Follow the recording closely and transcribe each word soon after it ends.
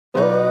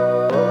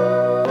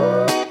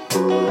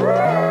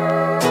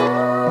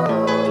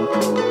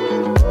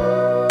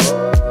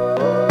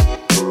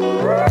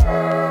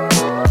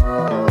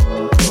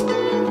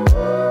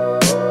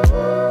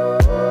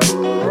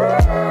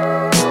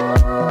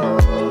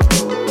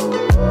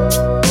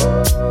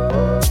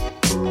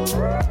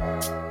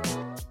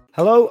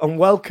Hello and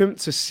welcome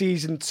to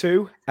Season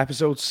 2,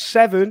 Episode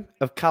 7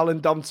 of Cal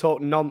and Dom Talk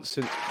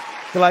Nonsense.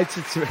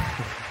 Delighted to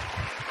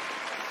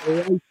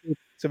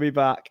be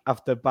back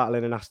after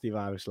battling a nasty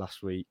virus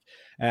last week.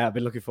 I've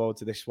been looking forward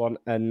to this one.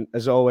 And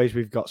as always,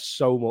 we've got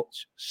so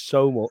much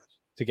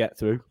to get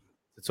through,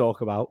 to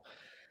talk about.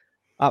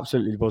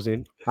 Absolutely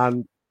buzzing.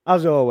 And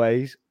as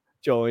always,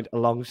 joined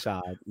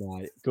alongside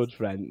my good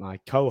friend, my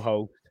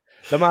co-host,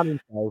 the man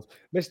himself,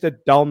 Mr.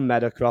 Dom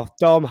Meadowcroft.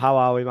 Dom, how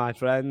are we, my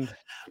friend?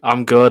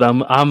 I'm good.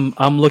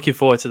 I'm looking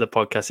forward to the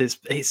podcast. It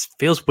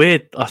feels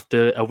weird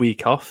after a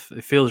week off.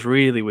 It feels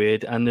really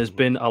weird, and there's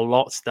been a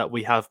lot that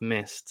we have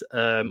missed.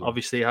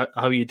 Obviously, how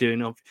are you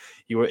doing?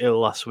 You were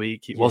ill last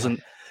week. It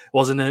wasn't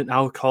an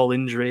alcohol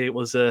injury. It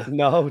was an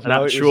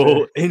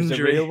actual injury. It was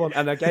a real one,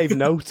 and I gave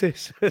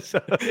notice.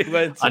 So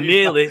I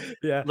nearly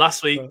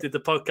last week did the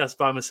podcast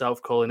by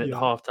myself, calling it the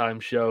halftime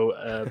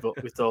show.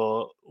 But we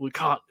thought we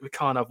can't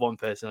have one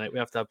person on it. We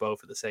have to have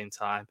both at the same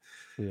time.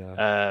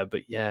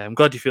 But yeah, I'm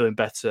glad you're feeling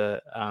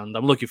better, and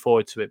I'm looking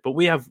forward to it. But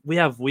we have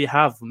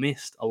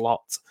missed a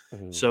lot.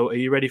 So are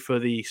you ready for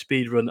the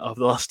speed run of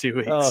the last 2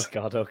 weeks? Oh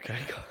God, okay.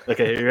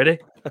 Okay, are you ready?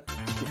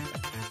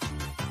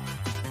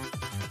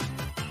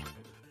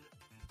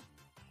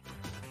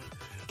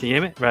 Can you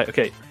hear me? Right,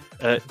 okay.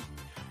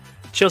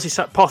 Chelsea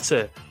sacked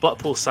Potter,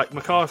 Blackpool sacked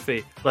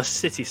McCarthy,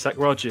 Leicester City sacked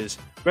Rodgers,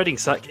 Reading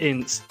sacked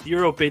Ince,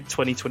 Eurobid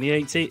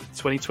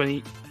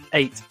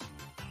 2028.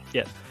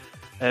 Yeah.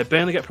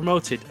 Burnley get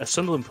promoted. A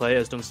Sunderland player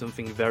has done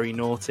something very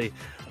naughty.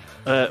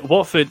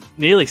 Watford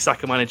nearly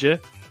sack a manager.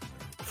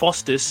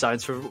 Foster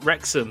signs for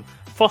Wrexham.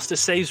 Foster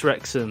saves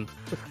Wrexham.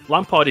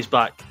 Lampard is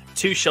back.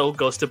 Tuchel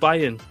goes to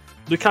Bayern.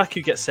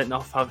 Lukaku gets sent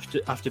off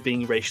after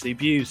being racially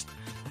abused.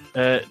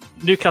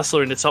 Newcastle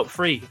are in the top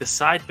 3. The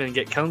Sidemen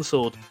get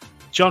cancelled.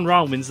 John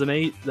Round wins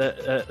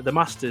the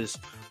Masters.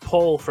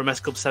 Paul from S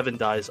Club 7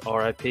 dies,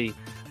 RIP.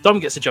 Dom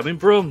gets a job in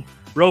Brum.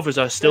 Rovers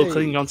are still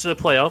clinging on to the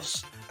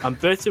playoffs. And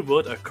Burton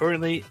Wood are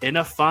currently in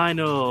a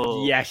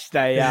final. Yes,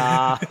 they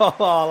are.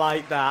 I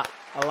like that.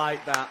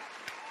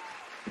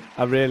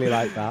 I really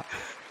like that.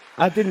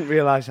 I didn't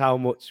realise how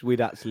much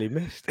we'd actually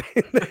missed.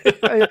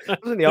 I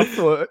wasn't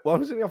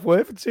off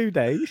work for 2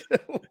 days.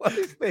 What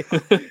is this?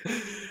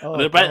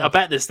 I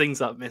bet there's things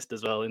that I've missed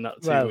as well in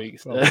that 2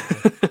 weeks.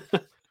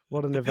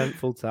 What an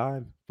eventful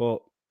time.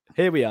 But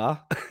here we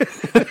are.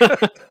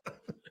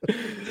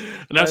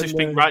 And as we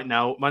speak right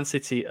now, Man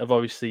City have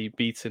obviously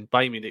beaten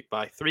Bayern Munich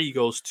by 3-0.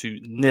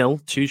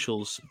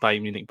 Tuchel's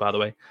Bayern Munich, by the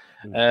way.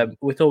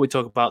 We thought we'd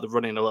talk about the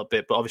running a little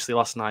bit, but obviously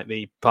last night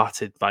they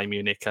battered Bayern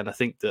Munich, and I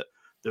think that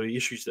the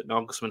issues that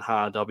Nagelsmann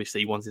had,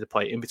 obviously he wanted to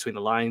play in between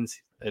the lines,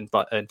 and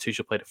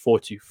Tuchel played a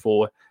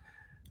 4-2-4.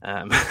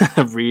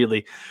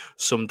 Really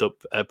summed up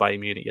Bayern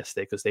Munich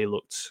yesterday because they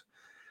looked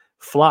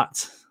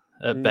flat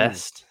at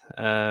best.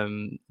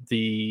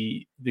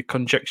 The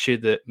conjecture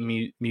that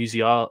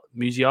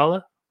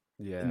Musiala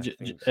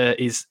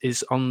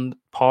is on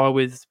par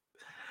with.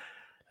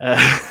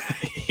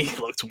 He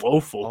looked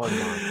woeful. Oh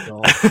my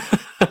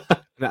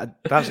God!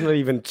 That's not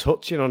even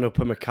touching on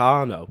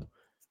Upamecano.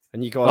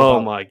 And you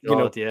got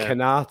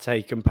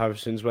Canate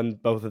comparisons when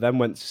both of them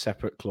went to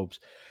separate clubs.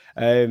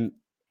 I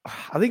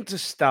think to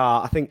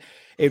start,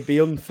 it'd be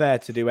unfair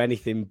to do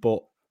anything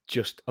but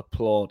just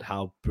applaud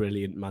how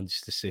brilliant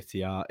Manchester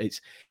City are.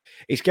 It's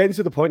getting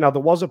to the point now. There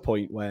was a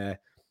point where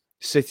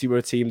City were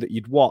a team that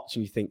you'd watch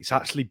and you think it's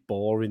actually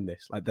boring.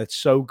 This, like, they're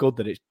so good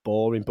that it's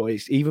boring, but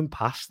it's even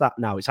past that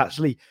now. It's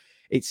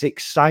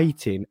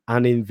exciting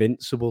and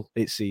invincible,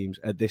 it seems,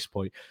 at this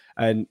point.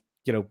 And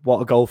what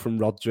a goal from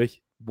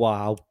Rodri!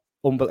 Wow.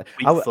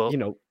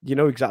 Unbelievable. You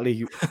know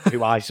exactly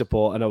who I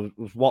support, and I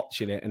was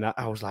watching it, and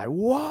I was like,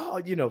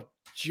 "What?"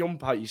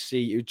 Jump out your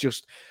seat. It was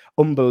just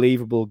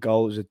unbelievable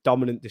goal. It was a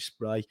dominant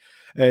display.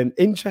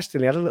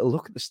 Interestingly, I had a little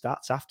look at the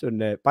stats after, and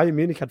Bayern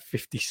Munich had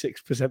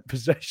 56%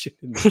 possession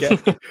in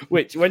the game,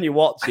 which when you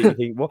watch it, you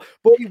think, well,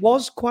 but it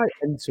was quite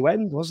end to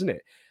end, wasn't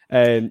it?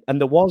 And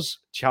there was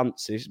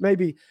chances,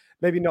 maybe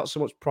not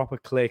so much proper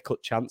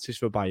clear-cut chances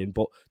for Bayern,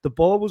 but the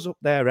ball was up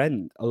their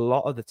end a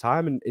lot of the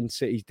time in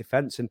City's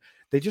defence, and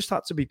they just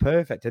had to be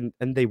perfect, and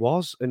they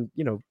was. And,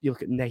 you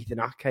look at Nathan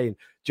Ake and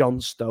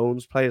John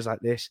Stones, players like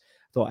this.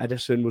 I thought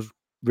Ederson was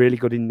really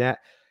good in net.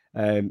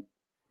 And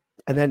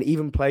then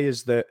even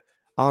players that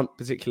aren't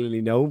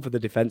particularly known for the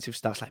defensive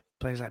stats, like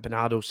players like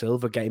Bernardo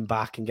Silva getting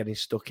back and getting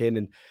stuck in,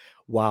 and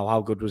wow, how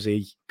good was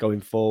he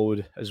going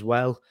forward as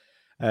well.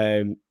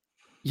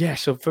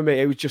 So for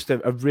me, it was just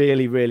a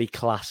really, really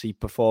classy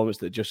performance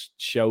that just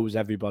shows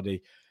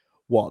everybody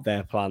what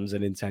their plans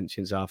and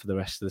intentions are for the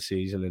rest of the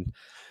season, and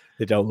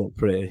they don't look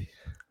pretty.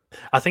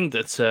 I think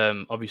that,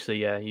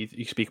 obviously,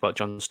 you speak about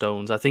John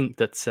Stones. I think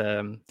that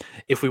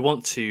if we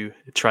want to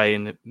try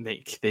and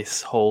make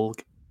this whole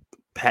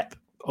Pep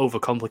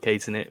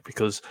overcomplicating it,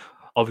 because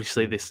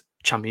obviously this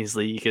Champions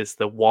League is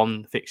the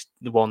one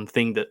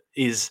thing that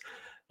is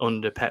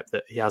under Pep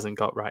that he hasn't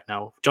got right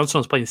now. John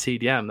Stones playing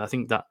CDM. I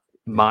think that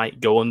might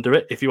go under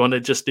it if you want to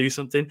just do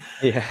something.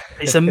 Yeah,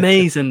 it's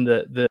amazing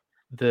that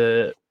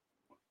the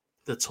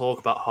the talk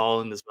about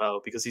Haaland as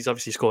well, because he's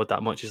obviously scored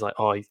that much. He's like,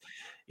 oh,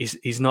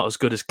 he's not as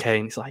good as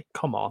Kane. It's like,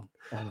 come on.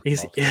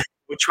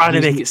 We're trying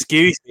to make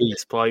excuses at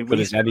this point.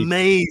 He's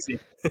amazing.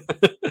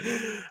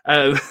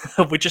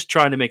 We're just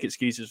trying to make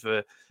excuses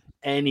for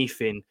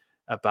anything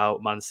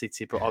about Man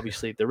City. But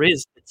obviously, there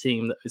is a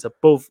team that is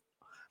above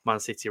Man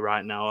City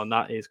right now, and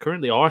that is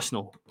currently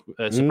Arsenal.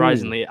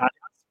 Surprisingly,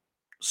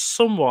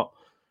 somewhat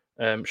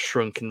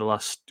shrunk in the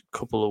last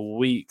couple of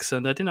weeks,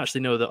 and I didn't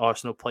actually know that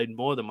Arsenal played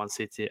more than Man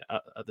City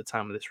at the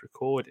time of this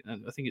recording,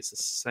 and I think it's the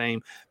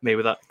same.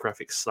 Maybe that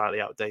graphic's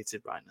slightly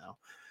outdated right now.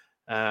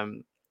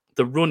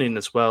 The running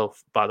as well,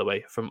 by the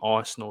way, from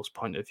Arsenal's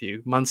point of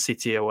view: Man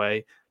City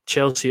away,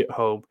 Chelsea at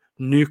home,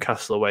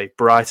 Newcastle away,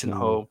 Brighton at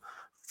home,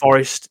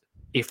 Forest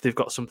if they've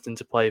got something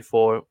to play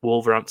for,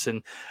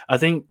 Wolverhampton. I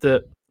think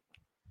that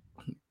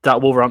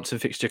Wolverhampton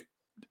fixture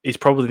is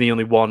probably the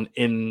only one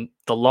in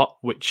the lot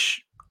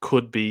which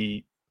could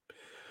be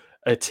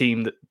a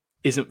team that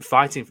isn't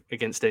fighting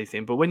against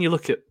anything. But when you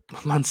look at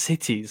Man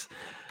City's,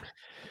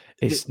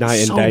 it's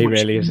night and day,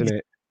 really, isn't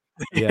it?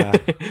 Yeah,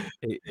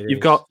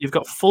 you've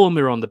got Fulham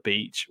who are on the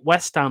beach,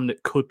 West Ham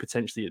that could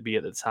potentially be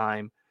at the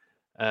time,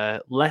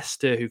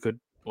 Leicester who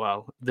could.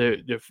 Well, they're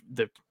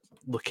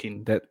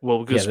looking.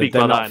 We're going to speak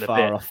about that in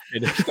a bit.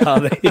 Finished, are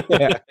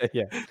they?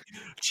 Yeah.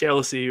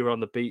 Chelsea who are on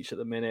the beach at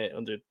the minute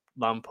under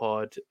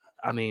Lampard.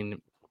 I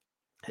mean,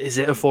 is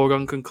it a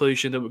foregone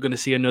conclusion that we're going to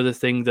see another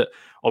thing that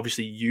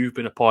obviously you've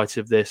been a part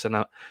of this, and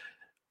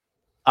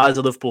as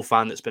a Liverpool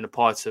fan that's been a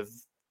part of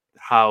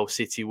how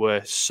City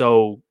were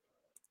so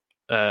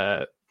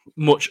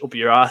much up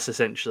your ass,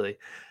 essentially.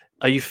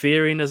 Are you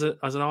fearing as an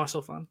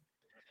Arsenal fan?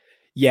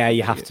 Yeah,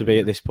 you have to be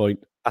at this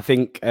point. I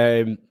think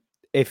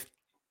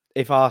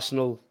if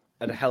Arsenal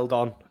had held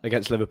on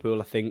against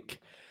Liverpool, I think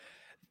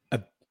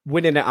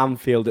winning at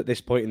Anfield at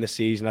this point in the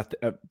season,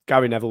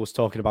 Gary Neville was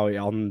talking about it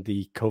on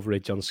the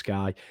coverage on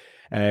Sky.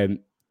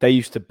 They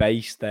used to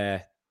base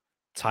their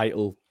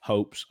title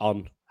hopes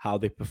on how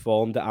they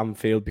performed at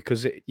Anfield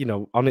because,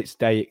 on its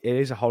day, it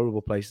is a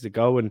horrible place to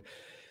go. And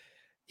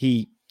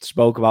he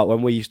spoke about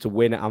when we used to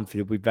win at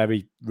Anfield, we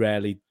very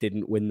rarely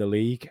didn't win the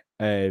league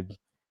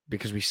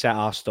because we set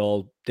our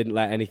stall, didn't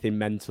let anything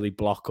mentally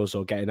block us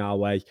or get in our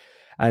way.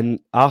 And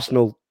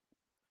Arsenal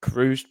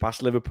cruised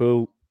past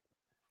Liverpool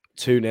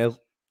 2-0,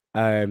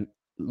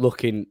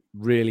 looking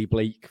really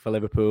bleak for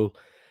Liverpool.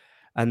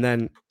 And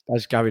then,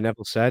 as Gary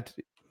Neville said,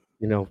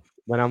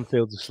 when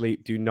Anfield's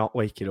asleep, do not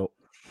wake it up.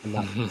 And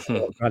that's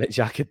what Granit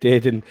Xhaka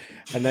did. And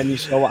then you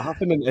saw what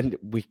happened. And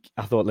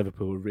I thought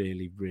Liverpool were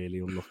really, really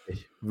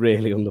unlucky.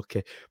 Really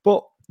unlucky.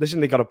 But listen,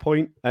 they got a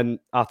point, and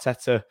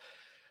Arteta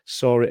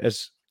saw it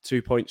as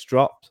 2 points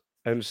dropped.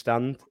 I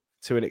understand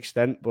to an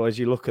extent. But as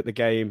you look at the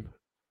game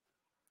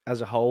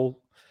as a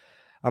whole,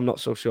 I'm not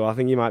so sure. I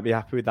think he might be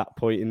happy with that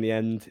point in the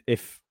end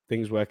if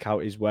things work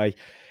out his way.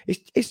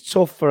 It's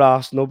tough for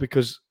Arsenal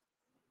because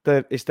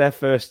it's their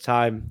first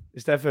time.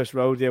 It's their first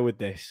rodeo with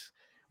this,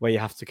 where you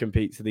have to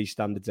compete to these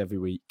standards every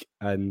week.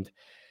 And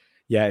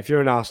yeah, if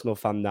you're an Arsenal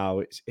fan now,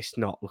 it's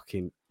not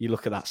looking. You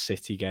look at that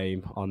City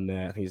game on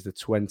I think it's the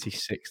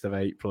 26th of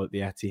April at the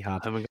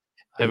Etihad. I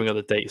haven't got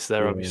the dates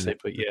there, obviously,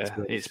 but yeah,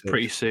 it's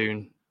pretty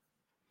soon.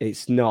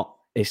 It's not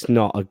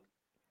a.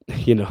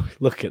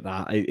 Look at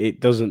that. It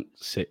doesn't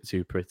sit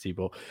too pretty.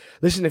 But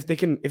listen, if they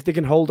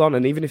can hold on,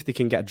 and even if they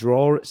can get a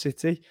draw at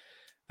City,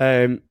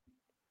 and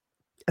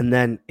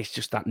then it's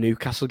just that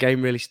Newcastle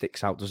game really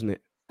sticks out, doesn't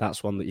it?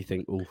 That's one that you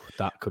think, oh,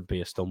 that could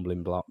be a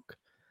stumbling block.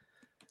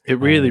 It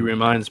really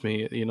reminds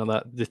me,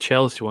 that the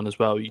Chelsea one as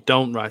well. You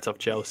don't write off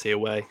Chelsea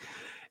away.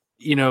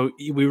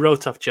 We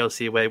wrote off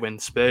Chelsea away when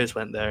Spurs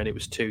went there and it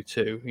was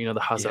 2-2.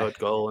 The Hazard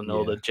goal and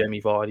all the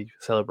Jamie Vardy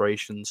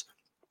celebrations.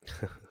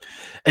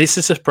 And it's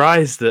a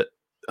surprise that,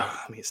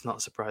 it's not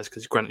a surprise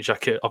because Granit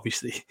Xhaka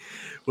obviously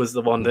was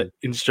the one that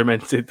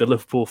instrumented the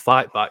Liverpool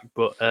fight back.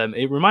 But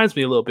it reminds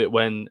me a little bit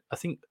when I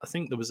think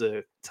there was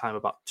a time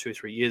about 2 or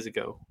 3 years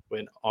ago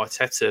when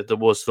Arteta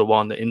was the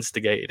one that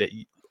instigated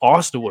it.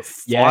 Arsenal were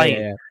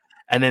flying,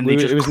 and then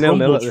it was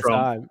 0-0 at the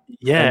time.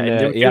 Yeah,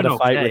 and he had a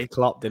fight with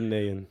Klopp, didn't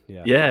he? And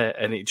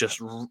and it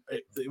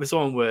was the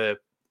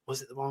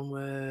one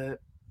where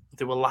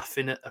they were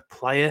laughing at a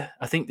player.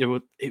 I think they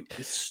were. It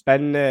was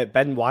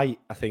Ben White.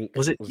 I think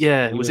was it.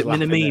 Was it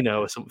Minamino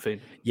or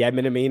something? Yeah,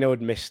 Minamino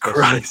had missed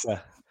the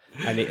sitter,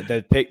 and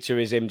the picture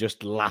is him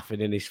just laughing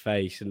in his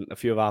face, and a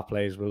few of our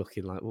players were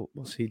looking like,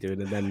 "What's he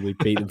doing?" And then we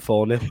beat them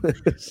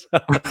 4-0. So,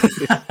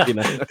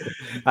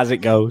 as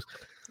it goes.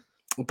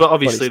 But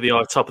obviously they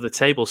are top of the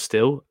table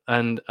still,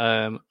 and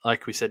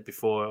like we said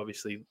before,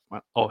 obviously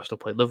Arsenal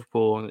played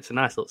Liverpool, and it's a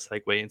nice little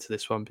segue into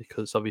this one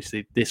because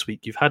obviously this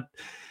week you've had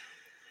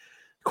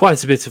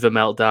quite a bit of a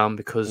meltdown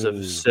because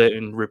of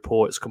certain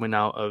reports coming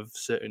out of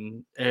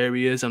certain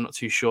areas. I'm not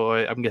too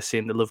sure. I'm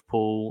guessing the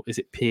Liverpool, is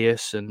it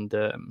Pierce and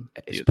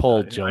it's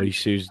Paul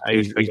Joyce, who's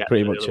he's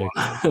pretty much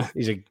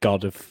he's a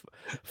god of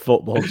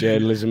football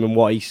journalism, and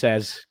what he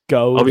says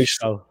goes.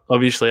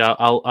 Obviously,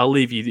 I'll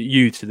leave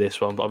you to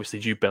this one, but obviously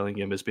Jude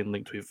Bellingham has been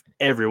linked with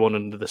everyone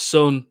under the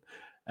sun.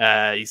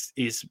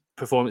 His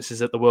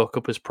performances at the World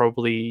Cup has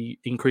probably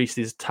increased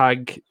his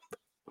tag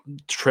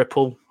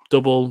triple,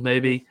 double,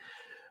 maybe.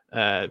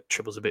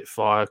 Triple's a bit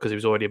far because he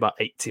was already about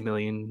 £80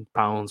 million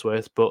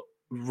worth. But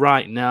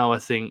right now, I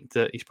think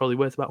that he's probably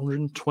worth about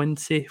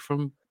 120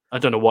 from. I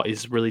don't know what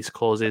his release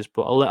clause is,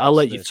 but I'll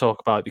let you talk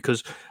about it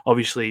because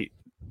obviously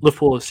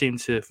Liverpool seem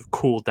to have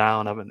cooled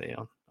down, haven't they,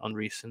 on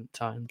recent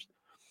times?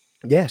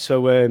 Yeah,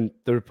 so the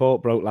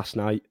report broke last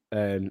night.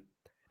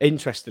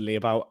 Interestingly,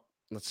 about,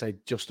 let's say,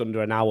 just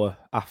under an hour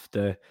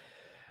after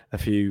a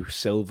few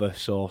silver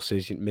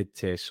sources,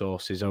 mid-tier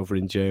sources over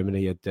in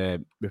Germany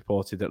had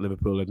reported that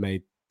Liverpool had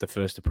made the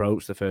first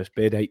approach, the first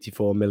bid,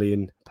 £84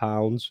 million.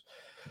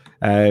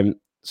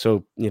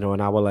 So,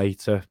 an hour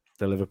later,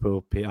 the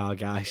Liverpool PR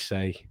guys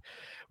say,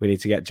 we need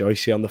to get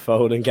Joycey on the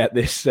phone and get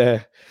this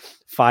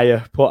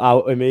fire put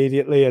out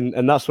immediately.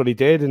 And that's what he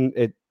did. And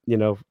it,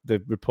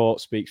 the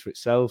report speaks for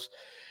itself.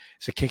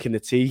 It's a kick in the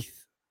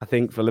teeth, I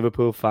think, for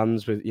Liverpool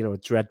fans with, a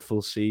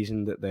dreadful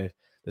season that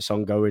that's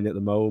ongoing at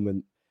the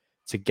moment.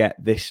 To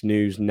get this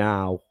news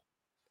now,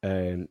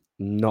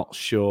 not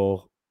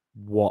sure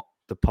what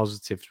the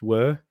positives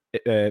were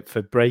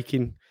for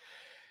breaking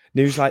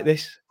news like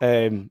this.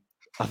 I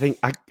think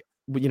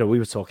we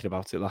were talking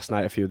about it last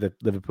night, a few of the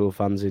Liverpool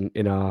fans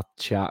in our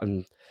chat,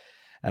 and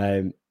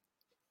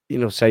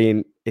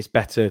saying it's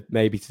better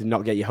maybe to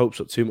not get your hopes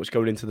up too much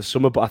going into the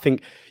summer. But I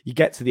think you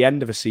get to the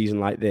end of a season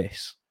like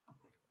this,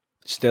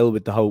 still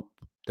with the hope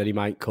that he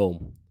might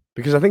come,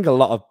 because I think a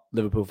lot of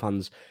Liverpool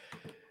fans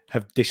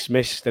have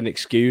dismissed and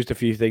excused a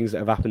few things that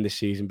have happened this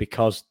season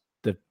because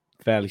they're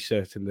fairly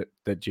certain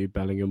that Jude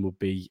Bellingham will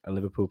be a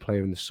Liverpool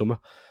player in the summer.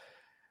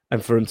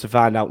 And for him to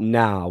find out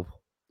now,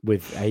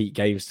 with 8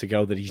 games to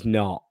go, that he's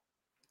not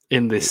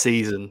in this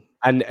season,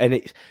 and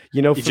it's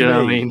for me, what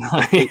I mean?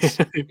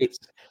 it's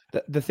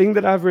the thing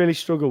that I've really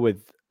struggled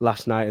with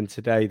last night and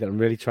today that I'm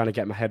really trying to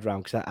get my head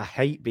around, because I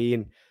hate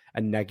being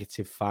a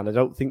negative fan. I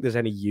don't think there's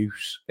any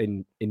use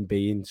in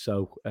being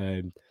so.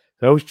 I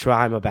always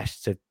try my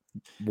best to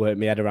work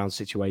my head around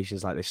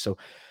situations like this. So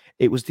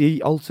it was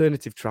the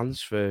alternative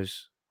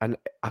transfers, and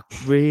I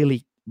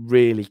really,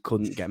 really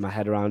couldn't get my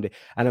head around it.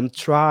 And I'm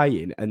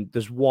trying, and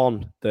there's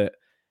one that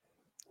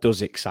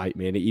does excite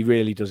me, and he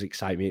really does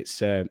excite me.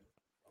 It's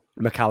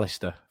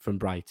McAllister from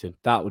Brighton.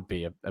 That would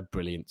be a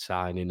brilliant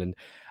signing, and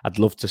I'd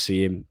love to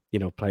see him,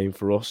 playing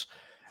for us.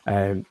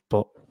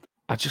 But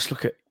I just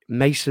look at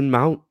Mason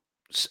Mount.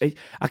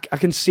 I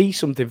can see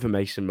something for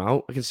Mason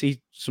Mount. I can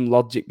see some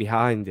logic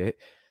behind it.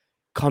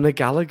 Conor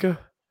Gallagher,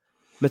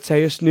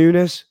 Mateus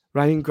Nunes,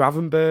 Ryan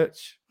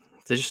Gravenberch.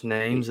 They're just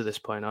names at this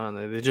point, aren't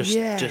they? They're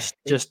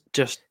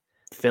just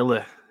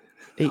filler.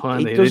 They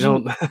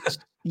don't.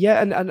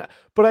 Yeah,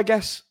 but I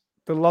guess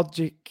the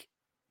logic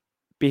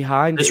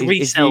behind there's it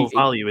resale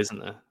value, isn't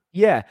there?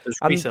 Yeah, there's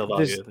resale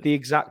value. The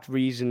exact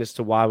reason as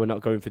to why we're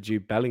not going for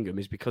Jude Bellingham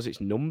is because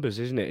it's numbers,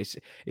 isn't it?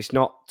 It's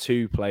not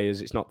 2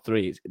 players, it's not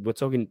 3. We're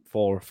talking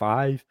 4 or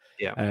 5.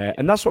 Yeah,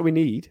 and that's what we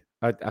need.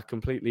 I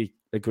completely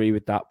agree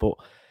with that, but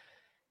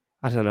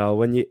I don't know,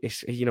 when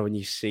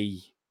you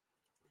see,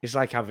 it's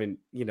like having,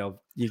 you're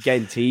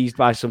getting teased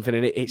by something,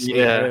 and it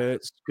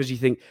hurts, because you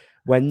think,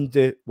 when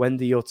do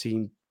your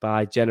team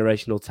buy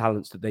generational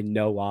talents that they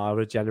know are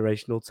a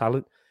generational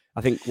talent?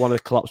 I think one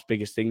of Klopp's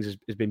biggest things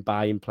has been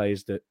buying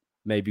players that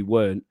maybe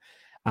weren't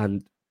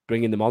and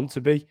bringing them on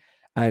to be.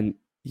 And,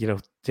 to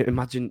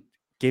imagine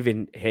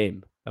giving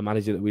him, a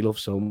manager that we love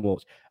so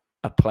much,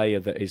 a player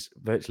that is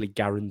virtually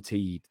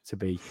guaranteed to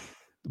be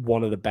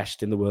one of the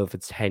best in the world for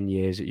 10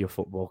 years at your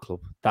football club.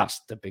 That's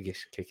the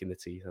biggest kick in the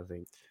teeth, I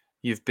think.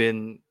 You've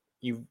been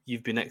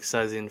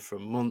exercising for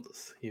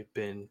months. You've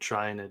been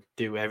trying to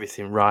do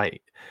everything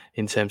right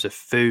in terms of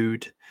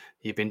food.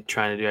 You've been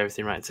trying to do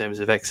everything right in terms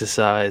of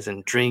exercise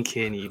and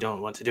drinking. You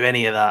don't want to do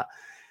any of that.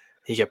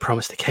 You get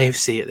promised a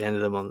KFC at the end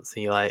of the month,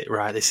 and you're like,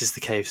 right, this is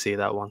the KFC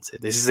that I wanted.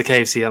 This is the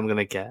KFC I'm going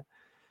to get.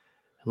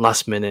 And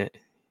last minute,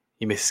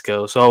 you miss a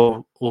goal.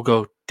 So we'll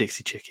go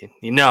Dixie chicken.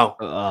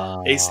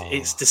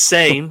 It's the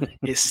same.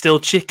 It's still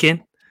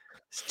chicken.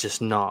 It's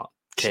just not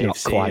KFC,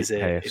 not quite, is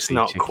it? KFC it's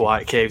not chicken.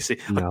 Quite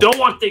KFC. No. I don't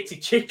want Dixie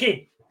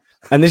chicken.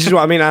 And this is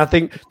what I mean. I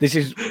think this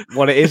is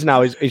what it is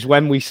now. Is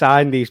when we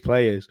sign these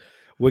players,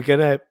 we're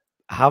gonna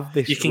have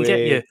this. You can get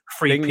your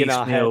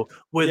 3-piece meal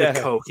with a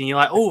Coke, and you're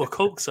like, "Oh, a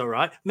Coke's all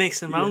right.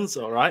 Mason Mount's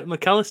all right.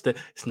 McAllister,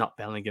 it's not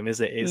Bellingham, is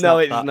it? It's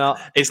not.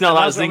 It's not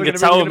that Zinger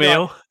Tower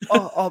meal."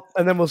 Like,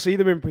 and then we'll see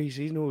them in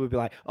pre-season, and we'll be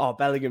like, "Oh,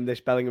 Bellingham this,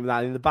 Bellingham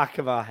that." In the back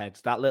of our heads,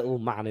 that little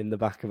man in the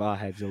back of our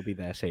heads will be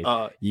there saying,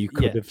 "You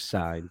could have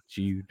signed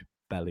Jude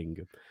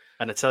Bellingham."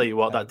 And I tell you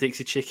what, that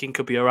Dixie chicken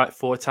could be all right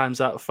 4 times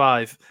out of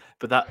 5.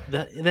 But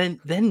then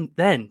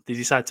they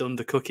decide to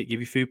undercook it, give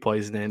you food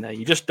poisoning, and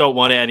you just don't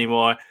want it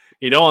anymore.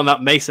 You don't want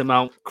that Mason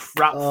Mount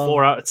crap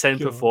 4 out of 10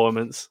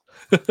 performance.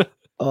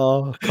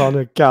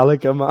 Conor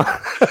Gallagher, man.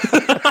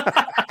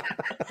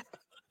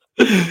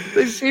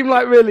 They seem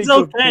like really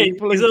good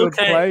people and good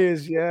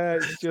players. Yeah,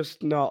 it's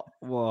just not.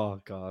 Oh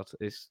God,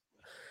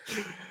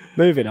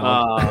 Moving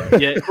on.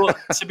 Yeah, but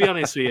to be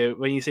honest with you,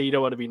 when you say you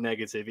don't want to be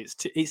negative,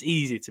 it's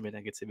easy to be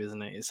negative,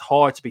 isn't it? It's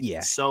hard to be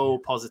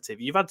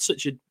positive. You've had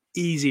such an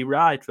easy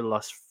ride for the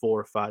last 4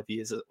 or 5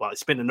 years. Well,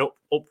 it's been an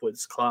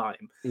upwards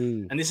climb.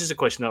 And this is a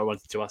question I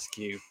wanted to ask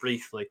you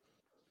briefly.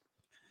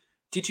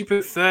 Did you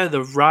prefer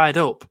the ride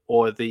up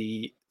or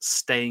the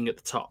staying at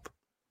the top?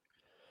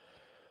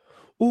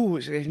 Oh,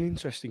 it's an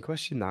interesting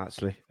question, that,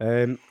 actually.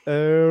 Do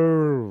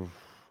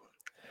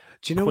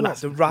you know what?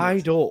 The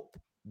ride up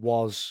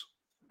was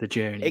the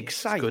journey.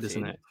 Exciting, it's good,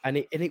 isn't it? And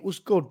it was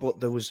good,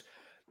 but there was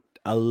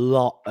a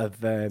lot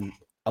of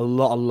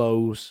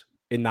lows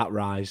in that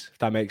rise, if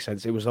that makes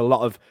sense. It was a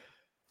lot of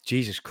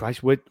Jesus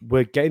Christ.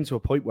 We're getting to a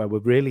point where we're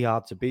really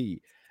hard to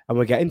beat, and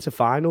we're getting to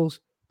finals,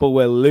 but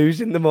we're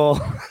losing them all.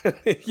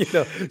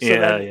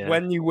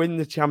 When you win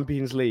the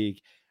Champions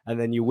League and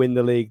then you win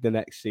the league the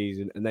next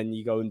season, and then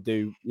you go and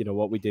do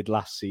what we did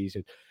last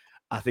season,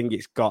 I think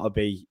it's got to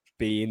be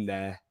being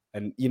there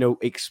and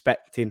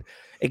expecting.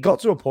 It got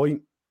to a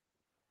point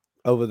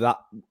over that,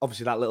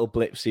 obviously that little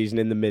blip season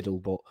in the middle,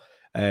 but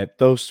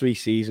those 3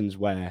 seasons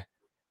where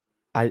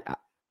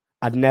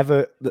I'd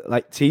never,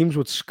 like, teams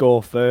would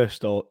score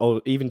first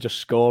or even just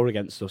score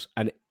against us,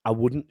 and I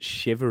wouldn't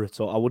shiver at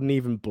all. I wouldn't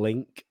even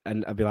blink,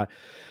 and I'd be like,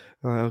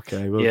 oh,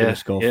 okay, we're going to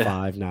score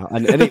 5 now.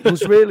 And it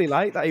was really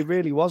like that. It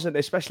really wasn't,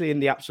 especially in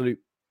the absolute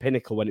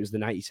pinnacle when it was the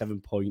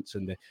 97 points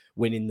and the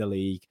winning the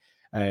league.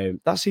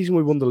 That season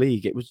we won the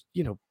league, it was,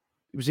 it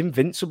was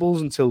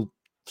invincibles until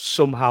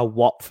somehow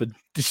Watford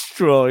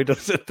destroyed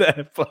us at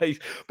their place.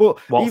 But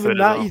Watford, even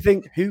that, you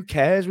think, who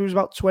cares? We was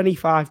about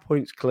 25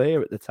 points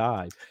clear at the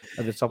time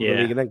at the top of the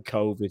league, and then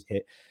COVID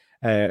hit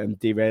and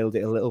derailed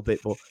it a little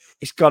bit. But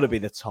it's got to be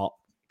the top,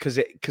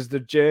 because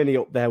the journey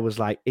up there was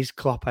like, is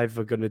Klopp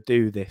ever going to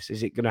do this?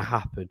 Is it going to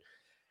happen?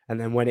 And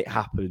then when it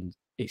happened,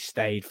 it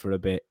stayed for a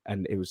bit,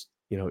 and it was,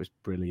 it was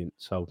brilliant.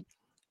 So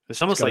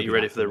it's almost like you're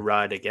ready for the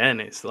ride again.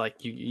 It's like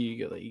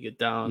you get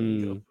down,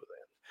 you go up.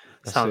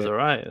 Sounds all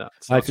right.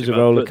 Life is a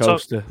roller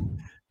coaster.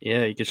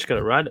 You just got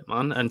to ride it,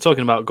 man. And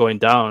talking about going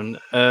down,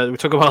 we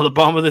talk about the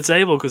bottom of the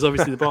table, because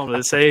obviously the bottom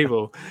of the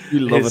table.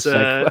 You love a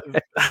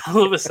segue. I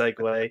love a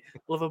segue.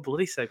 Love a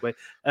bloody segue.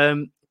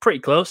 Pretty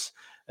close.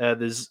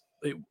 There's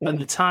at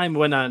the time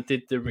when I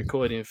did the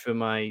recording for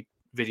my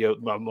video,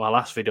 my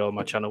last video on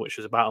my channel, which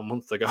was about a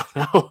month ago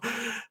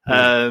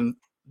now.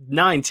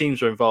 9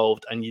 teams were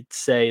involved, and you'd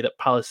say that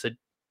Palace are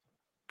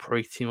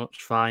pretty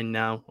much fine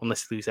now,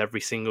 unless they lose every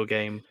single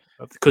game.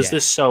 Because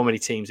there's so many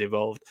teams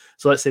involved.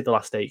 So let's say the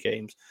last 8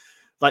 games,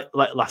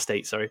 last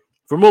 8, sorry.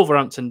 From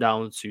Wolverhampton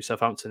down to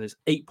Southampton, there's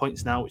 8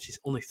 points now, which is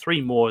only 3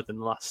 more than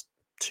the last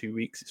 2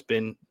 weeks.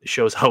 It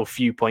shows how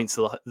few points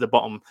the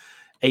bottom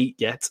 8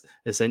 get,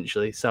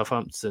 essentially.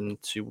 Southampton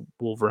to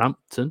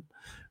Wolverhampton,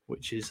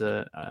 which is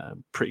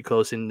pretty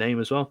close in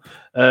name as well.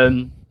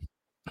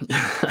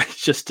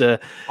 It's just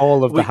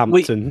all of the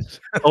Hamptons,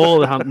 all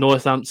the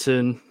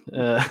Northampton.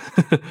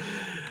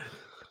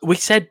 We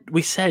said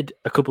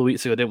a couple of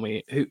weeks ago, didn't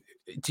we?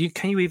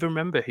 Can you even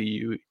remember who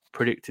you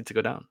predicted to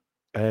go down?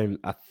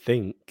 I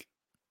think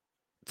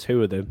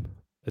 2 of them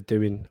are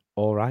doing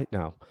all right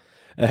now.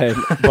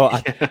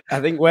 But I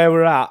think where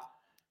we're at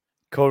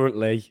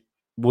currently,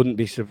 wouldn't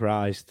be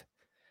surprised.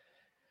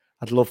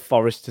 I'd love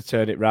Forest to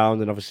turn it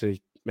round, and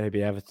obviously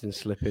maybe Everton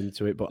slip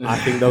into it. But I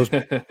think those,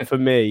 for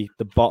me,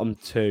 the bottom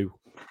 2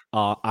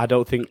 are. I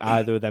don't think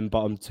either of them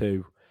bottom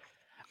 2.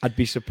 I'd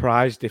be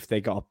surprised if they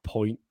got a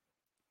point.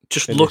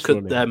 Just look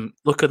at them.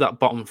 Look at that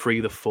bottom 3,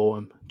 the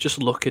form. Just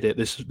look at it.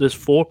 There's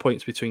 4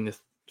 points between the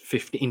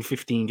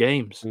 15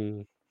 games.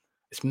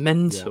 It's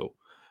mental.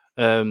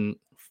 Yeah.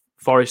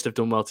 Forest have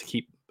done well to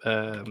keep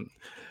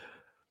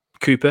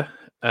Cooper.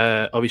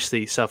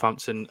 Obviously,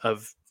 Southampton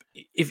have.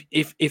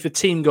 If a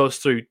team goes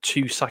through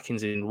 2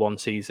 sackings in one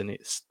season,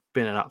 it's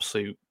been an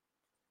absolute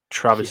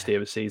travesty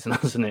of a season,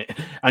 hasn't it?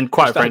 And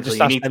quite frankly,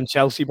 you need them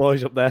Chelsea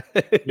boys up there.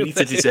 You need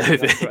to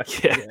deserve it.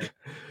 Right. Yeah.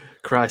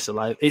 Christ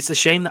alive. It's a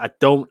shame that I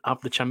don't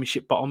have the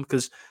Championship bottom,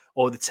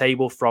 or the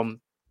table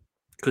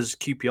because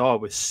QPR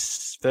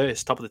was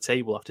first, top of the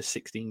table after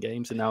 16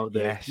 games, and now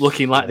they're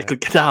looking like they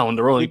could get down.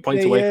 They're only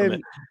points away from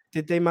it.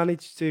 Did they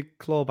manage to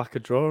claw back a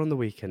draw on the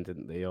weekend,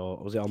 didn't they? Or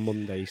was it on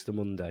Monday, Easter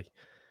Monday?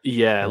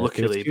 Yeah,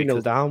 luckily. They were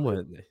 2-0 down,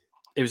 weren't they?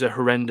 It was a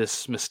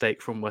horrendous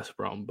mistake from West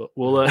Brom, but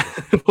we'll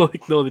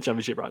ignore the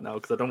Championship right now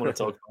because I don't want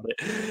to talk about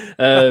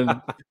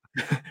it.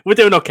 We're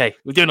doing okay,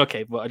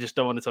 but I just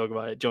don't want to talk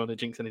about it. Don't want to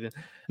jinx anything.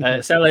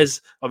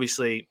 Sellers,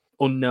 obviously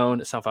unknown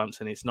at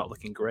Southampton. It's not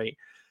looking great.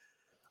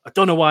 I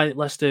don't know why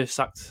Leicester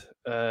sacked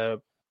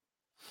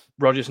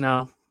Rodgers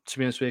now, to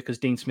be honest with you, because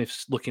Dean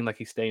Smith's looking like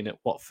he's staying at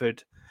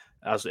Watford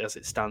as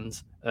it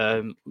stands.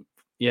 Everton.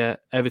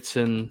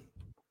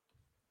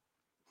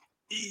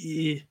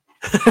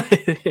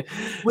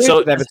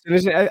 So Everton,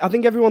 isn't it? I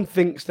think everyone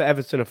thinks that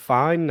Everton are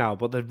fine now,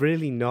 but they're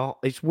really not.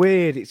 It's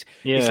weird. It's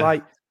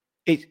like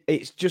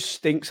it just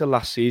stinks of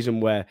last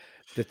season, where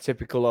the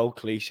typical old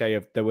cliche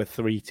of there were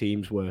 3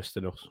 teams worse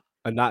than us.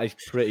 And that is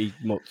pretty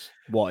much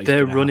what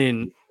they're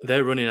running.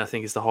 They're running. I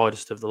think is the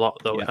hardest of the lot,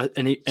 though. Yeah.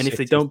 And if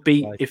they don't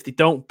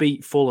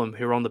beat Fulham,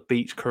 who are on the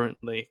beach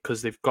currently,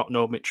 because they've got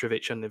no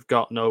Mitrovic and they've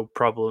got no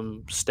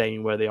problem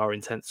staying where they are in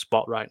 10th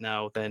spot right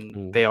now,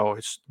 then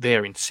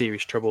they're in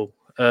serious trouble.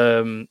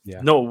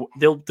 No,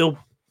 they'll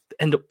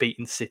end up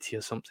beating City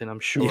or something. I'm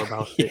sure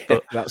about it.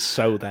 But that's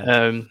so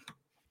then.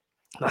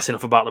 That's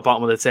enough about the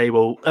bottom of the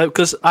table.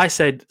 Because I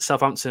said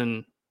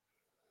Southampton,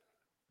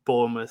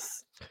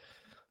 Bournemouth,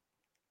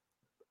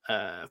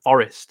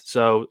 Forest.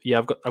 So yeah,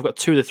 I've got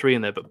 2 of the 3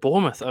 in there, but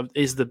Bournemouth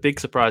is the big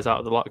surprise out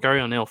of the lot.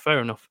 Gary O'Neill, fair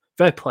enough,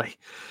 fair play.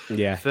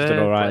 Yeah, he's done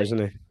all right, isn't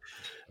he?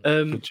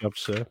 Good job,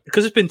 sir.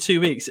 Because it's been 2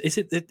 weeks. Is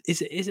it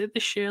the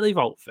Shirley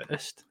Vault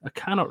first? I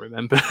cannot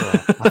remember.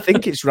 I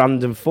think it's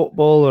random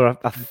football, or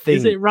I think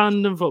is it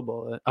random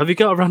football? Have you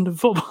got a random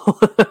football?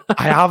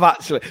 I have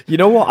actually. You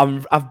know what?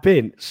 I've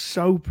been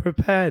so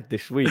prepared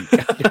this week.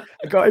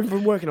 I got in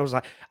from work and I was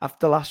like,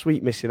 after last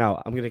week missing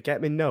out, I'm gonna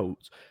get my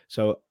notes.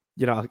 So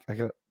I got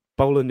a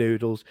bowl of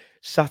noodles,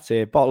 sat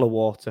here, bottle of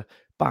water,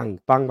 bang,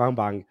 bang, bang,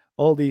 bang.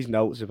 All these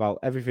notes about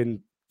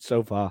everything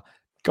so far.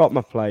 Got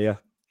my player.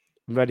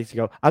 I'm ready to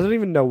go. I don't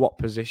even know what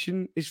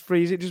position is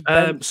free. Is it just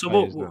so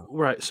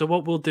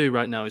what we'll do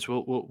right now is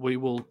we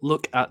will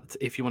look at,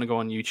 if you want to go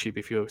on YouTube,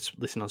 if you're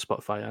listening on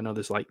Spotify. I know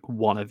there's like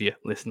one of you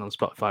listening on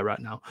Spotify right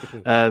now.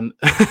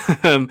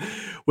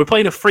 We're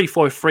playing a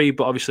 3-4-3,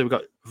 but obviously we've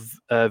got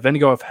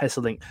Vennegoor of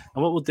Hesselink,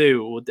 and what we'll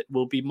do,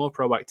 we'll be more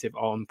proactive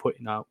on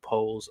putting out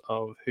polls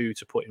of who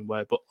to put in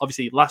where. But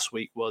obviously last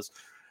week was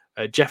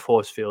Jeff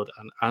Horsfield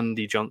and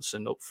Andy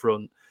Johnson up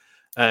front.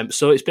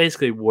 So it's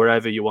basically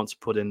wherever you want to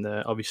put in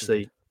there.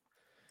 Obviously,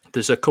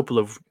 there's a couple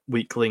of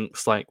weak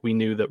links. Like we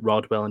knew that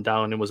Rodwell and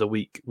Downing was a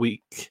weak.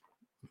 Yes.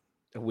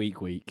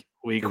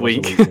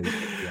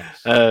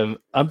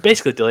 I'm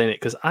basically delaying it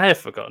because I have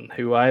forgotten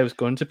who I was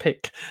going to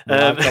pick.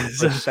 I've gone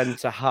for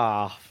centre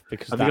half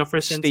because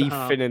Steve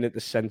Finnan at the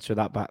centre of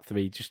that back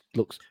three just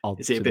looks odd.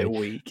 Is it a bit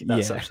weak?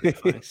 That's actually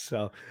fine.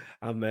 So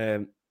I'm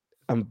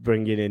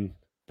bringing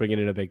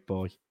in a big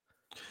boy.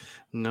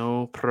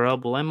 No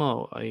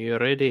problemo. Are you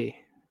ready?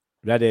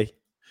 Ready.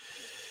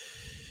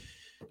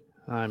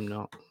 I'm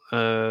not.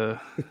 Let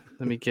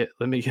me get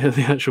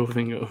the actual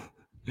thing up.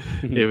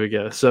 Here we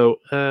go. So,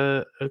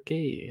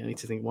 okay, I need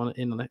to think one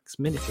in the next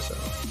minute or so.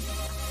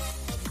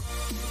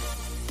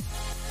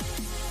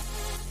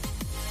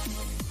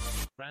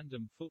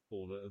 Random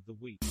footballer of the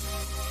week.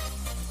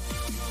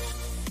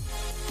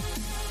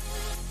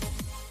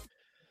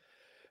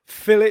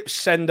 Philip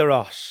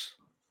Senderos.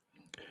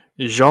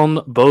 Jean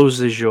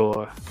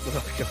Beausejour.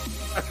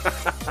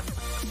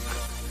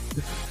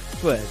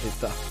 Where did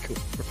that come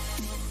from?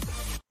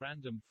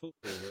 Random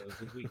footballer of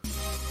the week.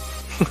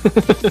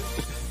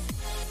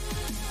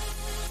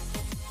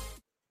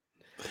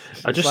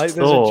 I just like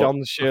there's a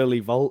John Shirley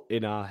Vault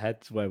in our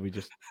heads where we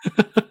just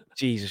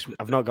Jesus,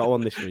 I've not got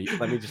one this week.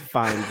 Let me just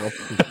find one.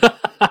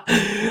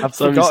 I've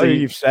forgotten who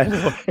you've said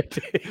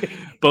already.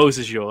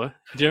 Beausejour.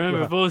 Do you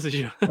remember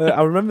Beausejour?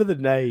 I remember the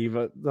name,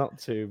 but not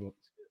too much.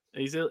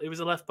 He was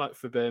a left back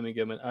for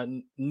Birmingham, and I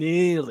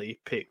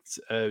nearly picked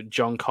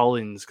John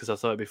Collins because I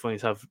thought it'd be funny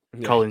to have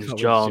Collins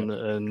John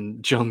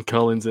and John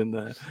Collins in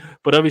there.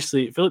 But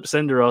obviously, Philip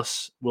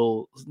Senderos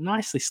will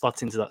nicely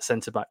slot into that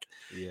centre back.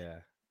 Yeah.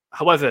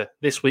 However,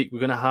 this week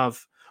what we're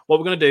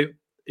going to do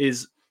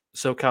is,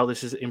 so Cal,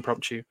 this is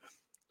impromptu.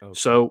 Okay.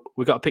 So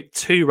we've got to pick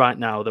 2 right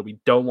now that we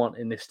don't want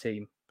in this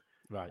team.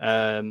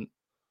 Right.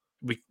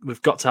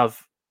 We've got to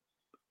have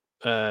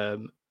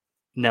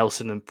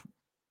Nelson and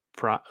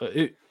Pratt.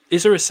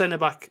 Is there a centre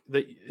back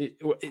that,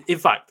 in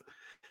fact,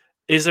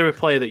 is there a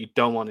player that you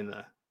don't want in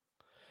there?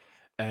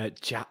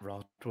 Jack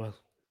Rodwell.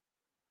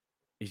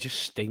 He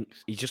just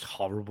stinks. He's just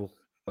horrible.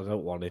 I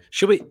don't want him.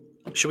 Should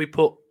we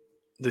put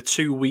the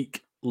 2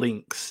 weak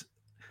links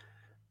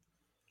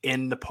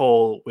in the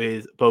poll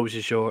with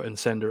Beausejour and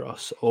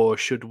Senderos, or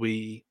should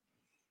we?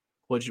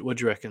 What do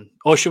you reckon?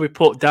 Or should we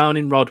put down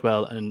in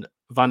Rodwell and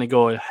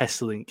Vennegoor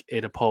Hesselink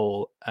in a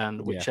poll,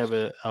 and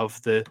whichever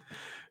of the,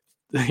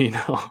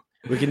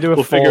 we can do a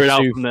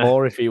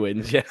 4-2-4 if he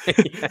wins. Yeah,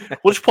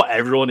 we'll just put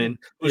everyone in.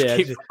 We'll just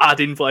keep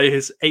adding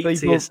players.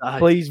 80 aside.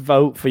 Please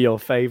vote for your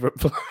favourite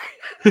player.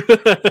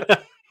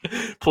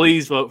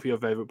 Please vote for your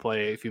favourite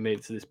player if you made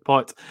it to this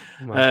point.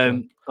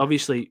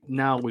 Obviously,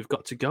 now we've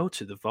got to go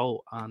to the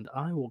vault, and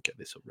I will get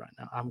this up right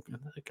now. I'm going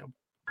to go.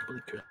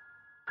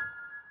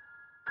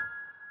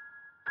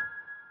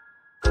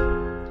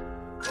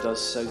 Does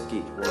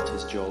Southgate want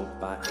his job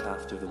back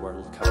after the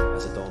World Cup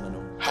as a domino?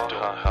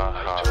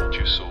 I told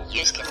you so.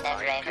 Yous can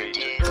never ever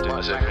do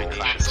As every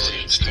nation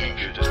seems to be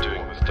good at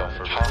doing with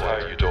Duffer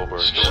retired,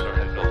 Stoner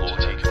hit the low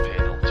taken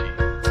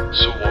penalty.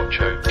 So watch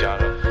out,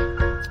 Gareth.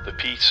 The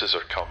pizzas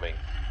are coming.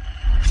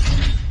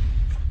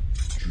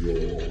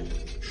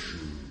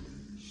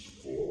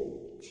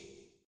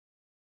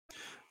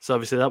 So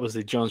obviously that was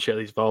the John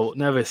Shirley's Vault.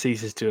 Never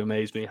ceases to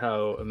amaze me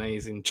how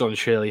amazing John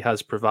Shirley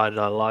has provided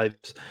our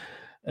lives.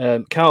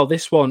 Carl,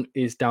 this one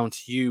is down to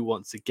you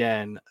once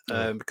again,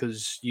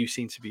 because you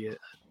seem to be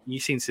you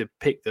seem to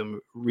pick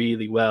them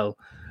really well.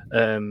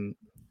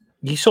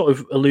 You sort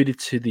of alluded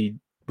to the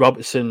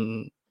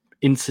Robertson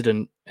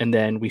incident, and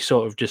then we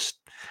sort of just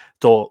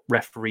thought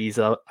referees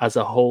as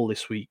a whole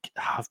this week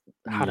have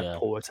had a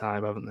poor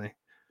time, haven't they?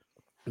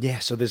 Yeah,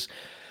 so there's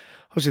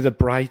obviously the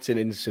Brighton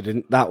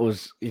incident. That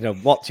was,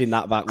 watching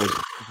that back was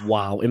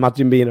wow.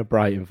 Imagine being a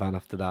Brighton fan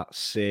after that.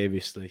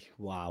 Seriously,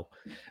 wow.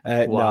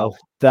 No,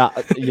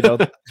 that,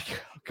 God.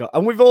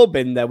 And we've all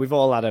been there. We've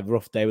all had a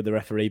rough day with the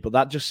referee, but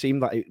that just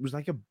seemed like it was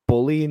like a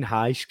bully in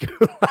high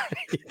school.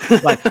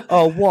 like,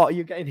 oh, what?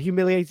 You're getting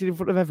humiliated in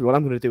front of everyone.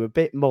 I'm going to do a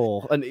bit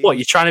more. And what?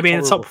 You're trying to be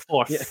in the top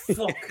four? Yeah.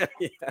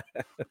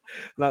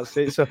 That's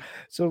it.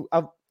 So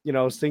I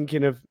was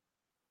thinking of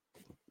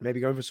maybe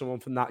going for someone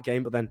from that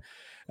game, but then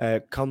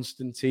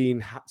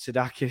Konstantin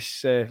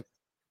Hatzidakis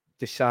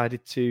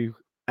decided to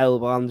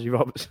elbow Andrew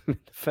Robertson in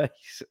the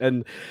face,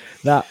 and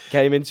that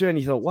came into it, and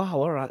you thought, wow,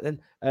 all right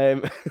then.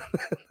 That's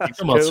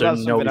cool. That's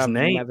something I've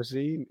never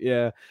seen.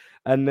 Yeah.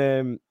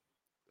 And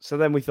so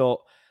then we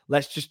thought,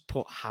 let's just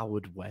put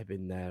Howard Webb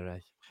in there, eh?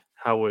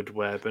 Howard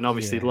Webb. And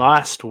obviously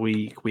last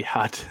week we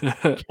had,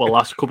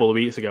 last couple of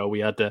weeks ago, we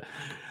had,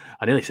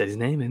 I nearly said his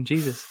name in,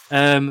 Jesus. What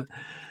I'm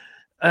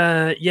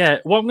going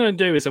to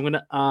do is I'm going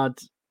to add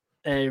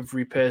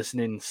every person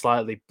in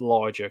slightly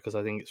larger because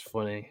I think it's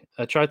funny.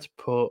 I tried to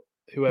put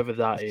whoever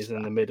that is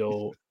in the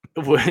middle.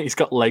 He's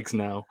got legs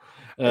now.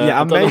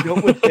 I made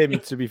up with him,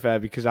 to be fair,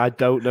 because I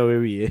don't know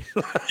who he is.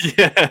 We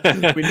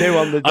knew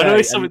on the day. I know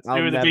he's something to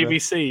do with the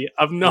BBC.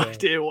 I've no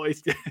idea what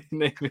his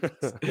name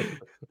is.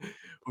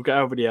 We've got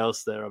everybody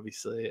else there,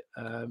 obviously.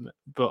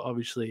 But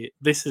obviously,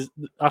 this is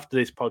after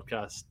this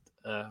podcast.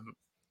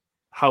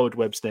 Howard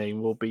Webb's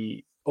name will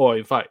be, or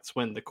in fact,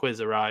 when the quiz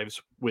arrives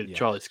with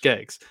Charlie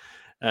Skeggs,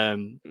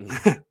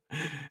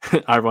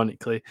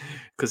 ironically,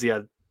 because he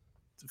had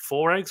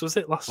 4 eggs, was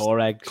it? Last 4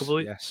 eggs. Couple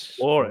of yes.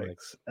 4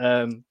 eggs.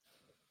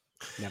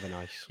 Never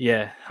nice.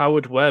 Yeah,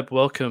 Howard Webb,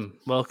 welcome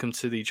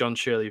to the John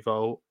Shirley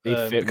Vault.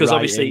 Because right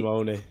obviously,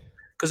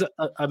 because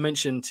I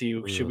mentioned to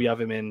you, should we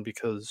have him in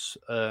because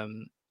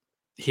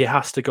he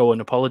has to go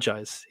and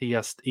apologize.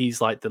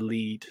 He's like the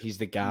lead. He's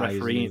the guy.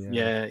 Referee.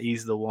 Yeah,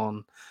 he's the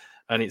one,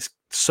 and it's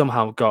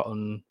somehow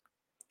gotten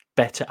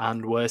better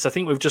and worse. I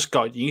think we've just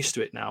got used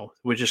to it now.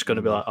 We're just going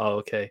to be like, oh,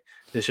 okay,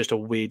 it's just a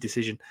weird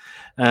decision.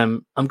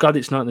 I'm glad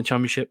it's not in the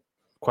Championship.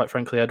 Quite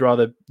frankly, I'd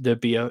rather there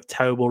be a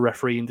terrible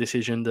refereeing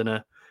decision than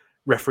a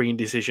refereeing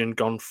decision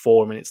gone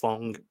 4 minutes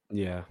long.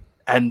 Yeah,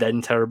 and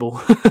then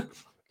terrible.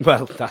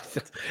 Well, that's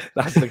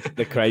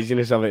the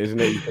craziness of it,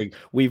 isn't it? You think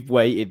we've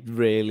waited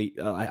really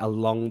a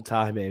long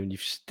time here, and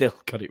you've still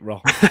got it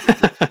wrong.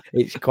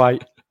 It's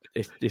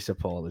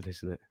appalling,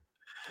 isn't it?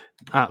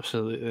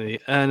 Absolutely.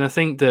 And I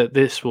think that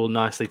this will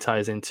nicely tie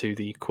us into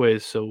the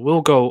quiz. So we'll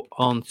go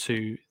on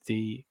to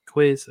the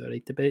quiz.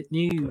 Ready to bet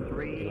news.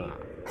 3,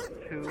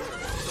 2, 1.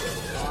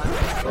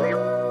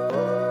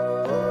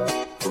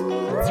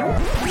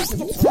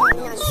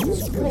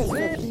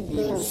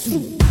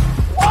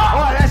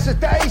 Oh, that's the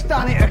day he's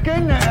done it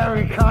again, that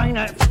Harry Kane.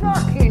 That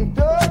fucking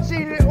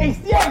dirty little... He's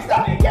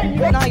done it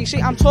again. No, you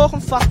see, I'm talking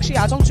facts here.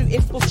 I don't do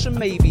if, buts and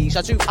maybes.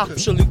 I do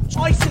absolute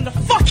ice in the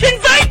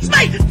fucking veins,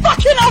 mate!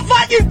 Fucking I'll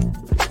fight you!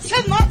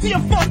 Send that to your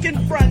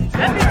fucking friends.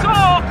 Let me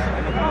talk!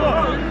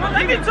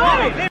 Let me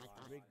talk!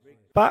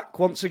 Back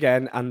once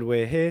again, and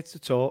we're here to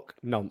talk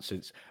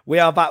nonsense. We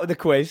are back with the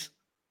quiz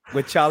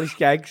with Charlie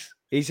Skeggs.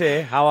 He's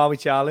here. How are we,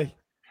 Charlie?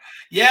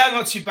 Yeah,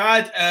 not too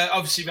bad.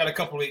 Obviously, we've had a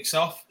couple of weeks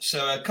off.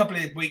 So a couple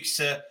of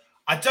weeks...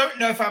 I don't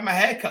know if I had my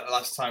hair cut the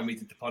last time we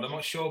did the pod. I'm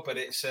not sure, but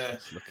it's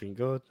looking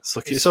good.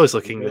 It's always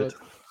looking good.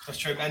 That's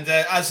true. And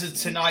as of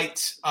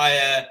tonight,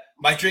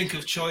 my drink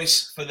of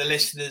choice for the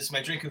listeners,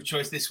 my drink of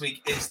choice this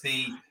week is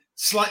the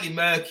slightly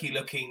murky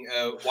looking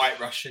White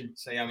Russian.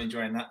 So yeah, I'm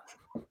enjoying that.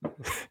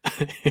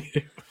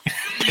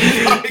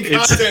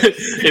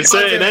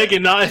 Insert an egg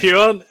in that if you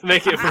want.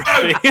 Make it for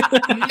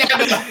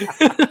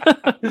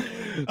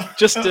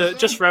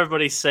just for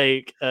everybody's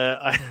sake.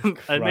 I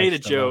made a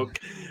joke,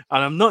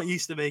 and I'm not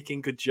used to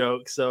making good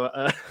jokes, so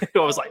I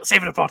was like,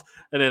 save it a pod,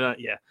 and then I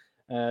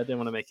didn't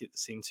want to make it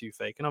seem too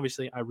fake, and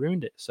obviously I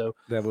ruined it. So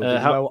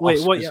what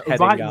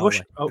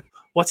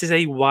is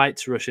a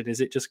White Russian?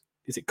 Is it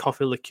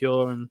coffee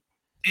liqueur and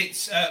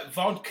it's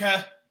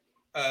vodka,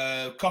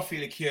 coffee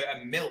liqueur,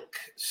 and milk.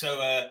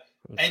 So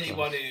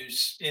anyone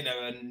who's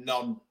a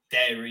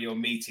non-dairy or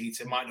meat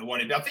eater might not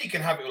want it. But I think you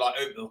can have it with like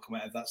oat milk and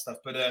whatever that stuff.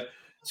 But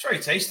it's very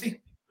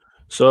tasty.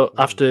 So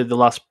after the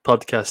last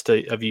podcast,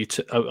 have you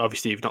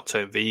obviously you've not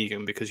turned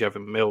vegan because you're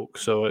having milk?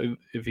 So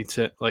if you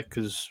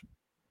because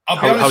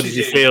how did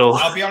you feel?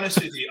 I'll be honest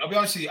with you.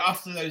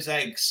 After those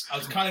eggs, I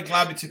was kind of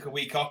glad we took a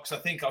week off because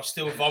I think I was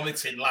still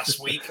vomiting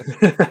last week.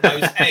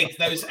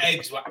 Those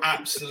eggs were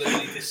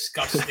absolutely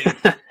disgusting.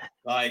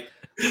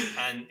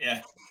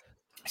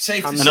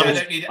 Safe to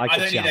say, I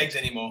don't need eggs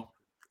anymore.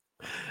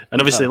 And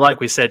obviously, like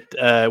we said,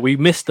 we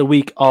missed the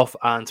week off,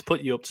 and to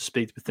put you up to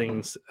speed with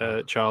things,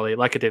 Charlie,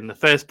 like I did in the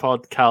first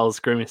pod, Cal's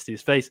grimaced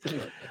his face.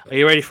 Are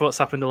you ready for what's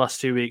happened the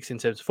last 2 weeks in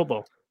terms of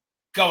football?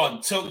 Go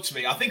on, talk to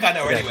me. I think I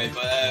know anyway,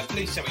 but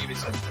please tell me you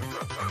missed something.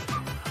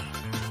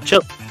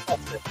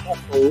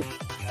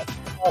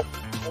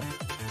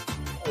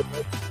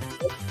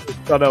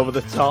 Gone over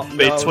the top.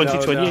 Mid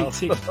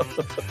 2028.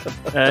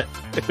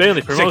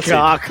 Burnley promoted.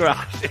 Car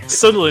crash.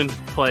 Sunderland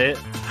player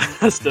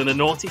has done a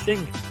naughty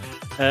thing.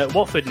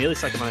 Watford nearly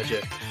sacked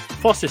manager.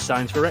 Foster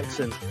signs for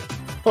Wrexham.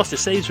 Foster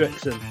saves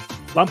Wrexham.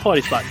 Lampard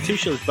is back.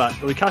 Tuchel is back.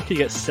 Lukaku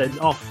gets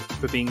sent off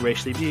for being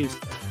racially abused.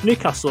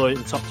 Newcastle are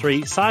in the top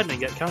 3. Sidemen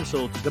get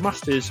cancelled. The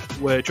Masters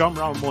where John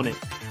Brown won it.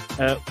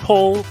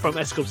 Paul from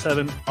S Club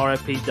 7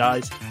 RIP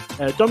dies.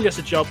 Dom gets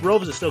a job.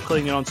 Rovers are still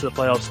clinging on to the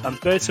playoffs, and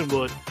Burton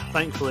Wood,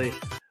 thankfully,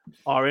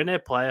 are in a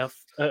playoff.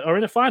 Are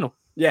in a final.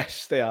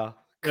 Yes, they are.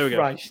 There we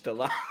Christ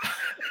go.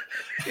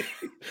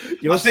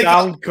 Your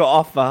sound cut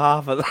off for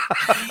half of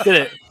that. Did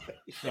it?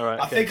 All right.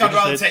 I think I'd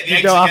rather take the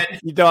eggs again.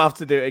 You don't have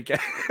to do it again.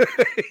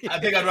 I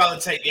think I'd rather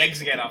take the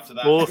eggs again after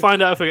that. Well, we'll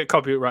find out if I get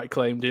copyright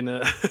claimed in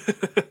it.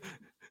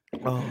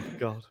 Oh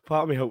God!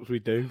 Part of me hopes we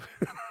do.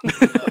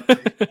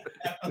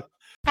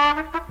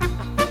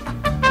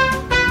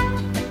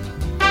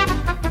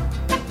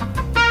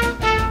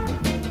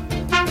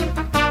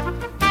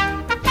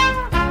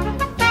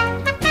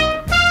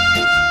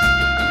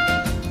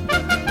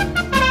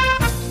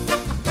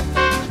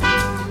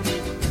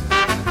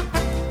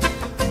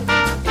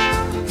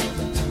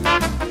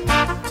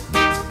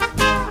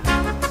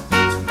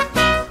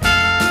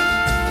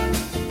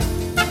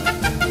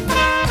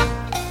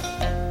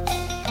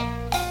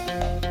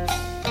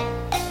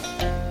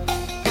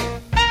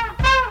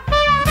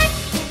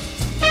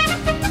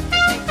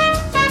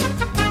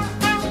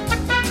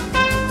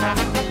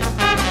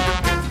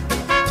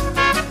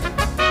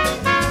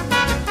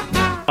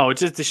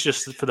 This is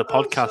just for the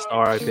podcast,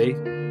 RIP.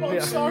 Oh,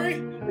 sorry.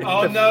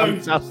 Oh, no.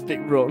 Fantastic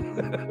run.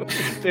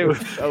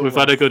 We've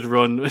had a good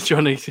run.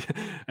 Johnny,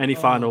 any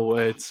final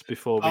words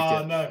before we get...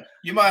 Oh, no.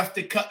 You might have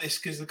to cut this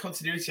because of the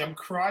continuity. I'm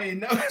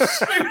crying. No.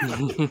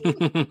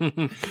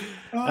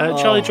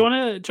 Charlie, do you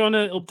want to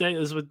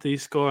update us with the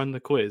score on the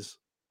quiz?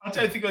 I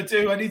don't think I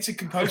do. I need to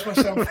compose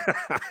myself.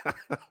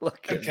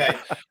 Okay.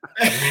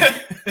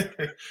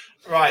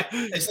 Right.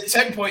 It's a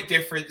 10-point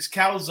difference.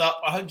 Cal's up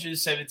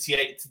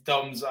 178 to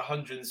Dom's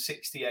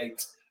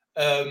 168.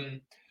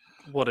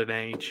 What an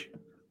age.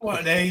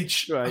 What an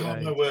age. Right,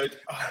 oh, my word.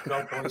 Oh,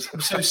 God, boys.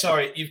 I'm so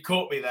sorry. You've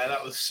caught me there.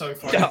 That was so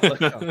funny. Oh,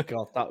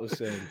 God, that was...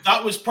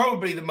 That was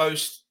probably the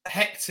most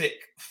hectic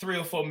 3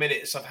 or 4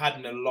 minutes I've had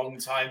in a long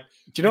time.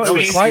 Do you know,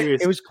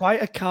 it was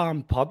quite a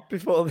calm pod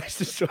before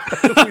this.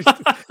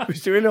 It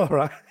was doing all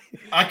right.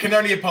 I can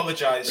only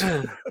apologise.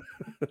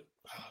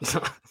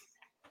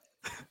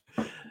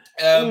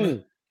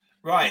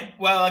 Right.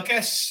 Well, I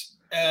guess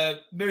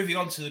moving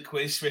on to the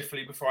quiz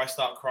swiftly before I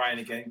start crying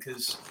again,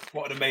 because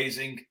what an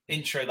amazing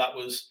intro that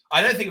was.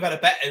 I don't think I've had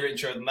a better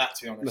intro than that,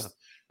 to be honest.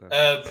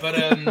 No.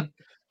 But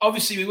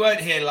obviously we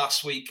weren't here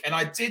last week, and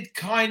I did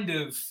kind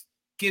of,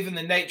 given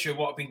the nature of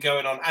what had been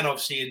going on, and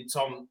obviously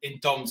in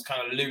Dom's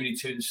kind of Looney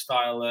Tunes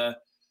style,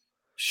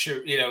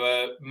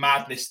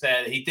 madness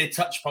there, he did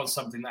touch upon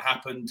something that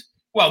happened.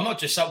 Well, not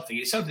just something;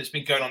 it's something that's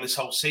been going on this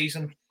whole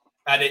season,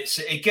 and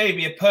it gave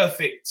me a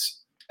perfect,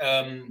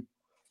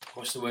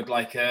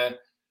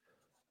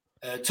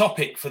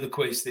 topic for the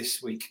quiz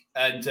this week.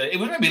 And it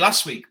was maybe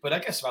last week, but I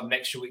guess I've had an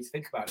extra week to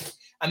think about it.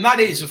 And that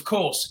is, of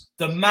course,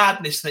 the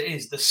madness that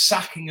is the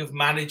sacking of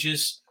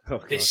managers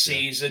this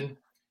season.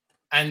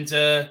 And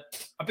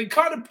I've been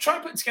kind of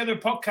trying to put together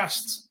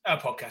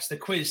a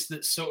quiz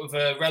that's sort of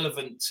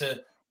relevant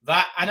to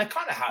that, and I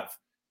kind of have.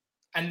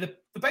 And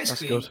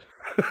basically,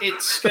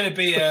 it's going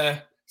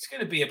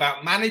to be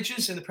about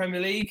managers in the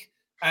Premier League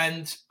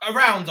and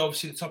around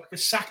obviously the topic of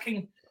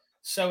sacking.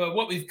 So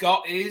what we've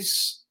got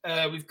is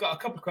we've got a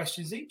couple of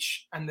questions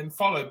each, and then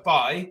followed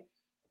by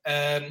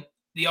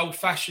the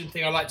old-fashioned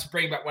thing I like to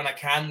bring back when I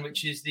can,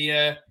 which is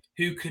the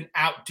who can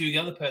outdo the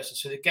other person.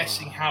 So they're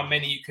guessing how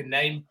many you can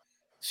name.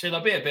 So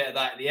there'll be a bit of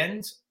that at the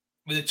end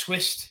with a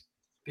twist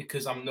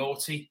because I'm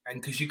naughty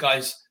and because you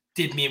guys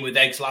did me in with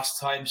eggs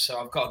last time, so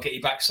I've got to get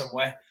you back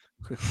somewhere.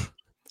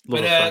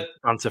 But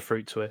answer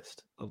fruit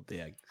twist of the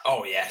egg.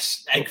 Oh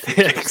yes, egg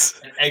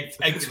twist.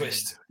 egg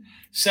twist.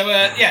 So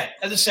as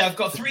I say, I've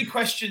got 3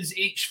 questions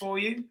each for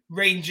you,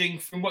 ranging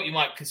from what you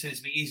might consider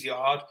to be easy or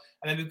hard,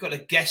 and then we've got a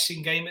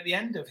guessing game at the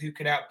end of who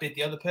can outbid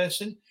the other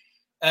person.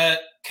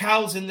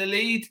 Cal's in the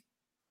lead.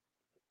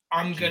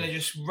 I'm going to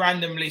just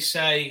randomly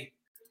say,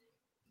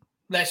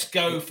 let's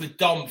go for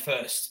Dom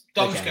first.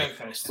 Dom's going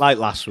first. Like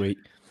last week.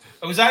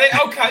 Oh, was that it?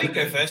 Okay, you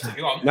go first if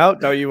you want. No,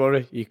 don't you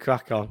worry. You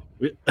crack on.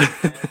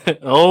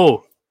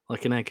 Oh,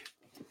 like an egg.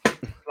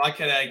 Like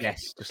an egg.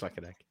 Yes, just like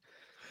an egg.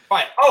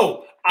 Right.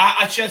 Oh,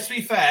 actually, to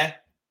be fair,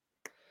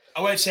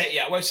 I won't say it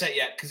yet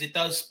because it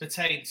does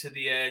pertain to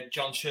the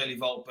John Shirley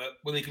vault, but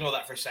we'll ignore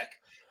that for a sec.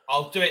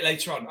 I'll do it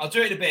later on. I'll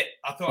do it in a bit.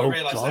 I thought I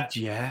realised that.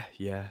 Yeah.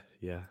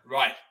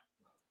 Right.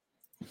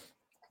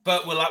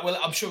 But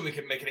I'm sure we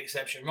can make an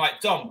exception. Right,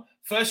 Dom,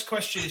 first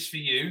question is for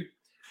you.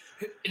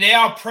 They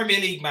are Premier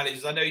League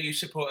managers. I know you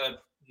support a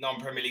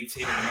non-Premier League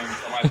team at the moment,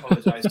 so I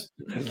apologise.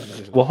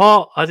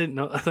 What? I didn't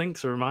know. Thanks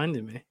for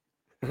reminding me.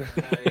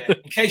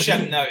 In case you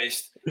haven't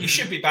noticed, you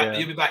should be back. Yeah.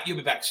 You'll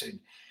be back soon.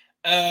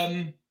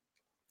 I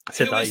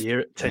said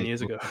that 10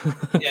 years ago.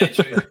 Yeah,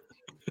 true.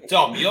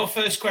 Dom, your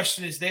first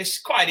question is this.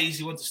 Quite an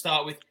easy one to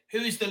start with. Who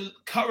is the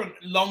current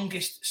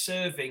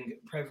longest-serving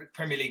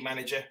Premier League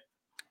manager?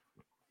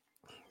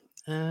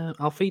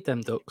 I'll feed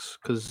them ducks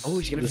because. Oh,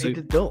 he's going to feed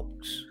the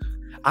ducks.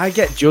 I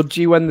get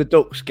judgy when the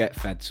ducks get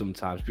fed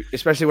sometimes,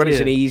 especially when it's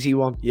an easy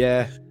one.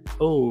 Yeah.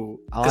 Oh,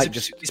 I like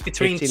it's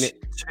between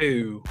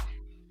two.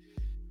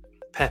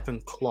 Pep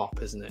and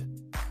Klopp, isn't it?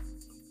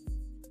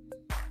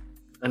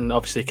 And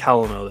obviously,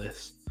 Cal will know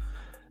this.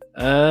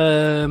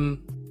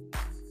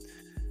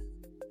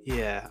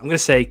 Yeah, I'm gonna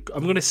say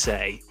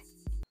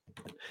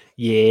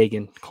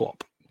Jürgen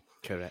Klopp.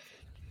 Correct.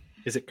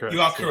 Is it correct?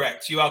 You are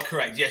correct. You are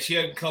correct. Yes,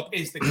 Jürgen Klopp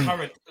is the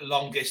current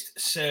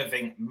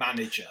longest-serving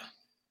manager.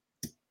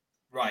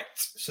 Right.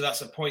 So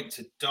that's a point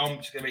to Dom.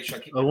 Just gonna make sure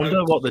I keep. I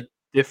wonder what the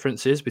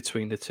difference is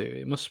between the two.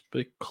 It must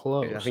be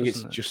close. I think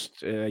it's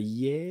just a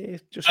year.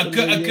 A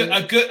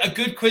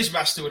good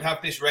quizmaster would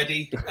have this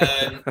ready.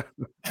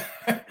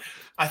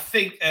 I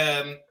think,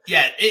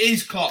 it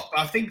is Klopp.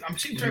 I think I'm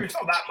seeing it's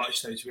not that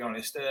much though. To be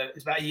honest,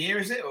 it's about a year,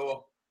 is it?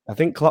 Or I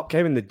think Klopp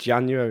came in the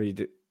January.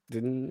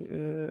 Didn't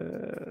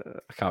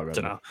I can't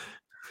remember. Dunno.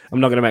 I'm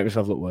not going to make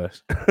myself look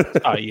worse.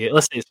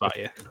 Let's say it's about a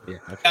year. Yeah,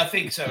 okay. I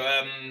think so.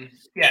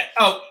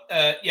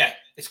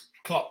 It's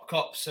Klopp.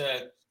 Klopp's.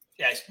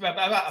 It's about.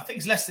 I think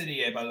it's less than a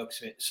year by the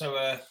looks of it.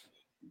 So,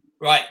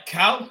 right,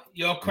 Cal,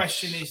 your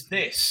question is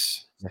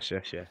this.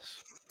 Yes.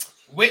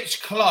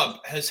 Which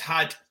club has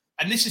had?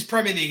 And this is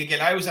Premier League again.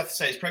 I always have to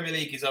say, Premier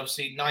League is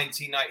obviously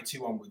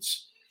 1992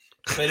 onwards.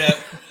 But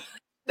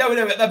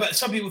no. But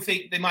some people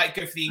think they might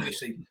go for the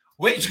English league.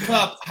 Which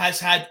club has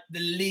had the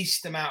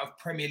least amount of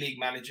Premier League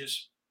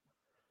managers?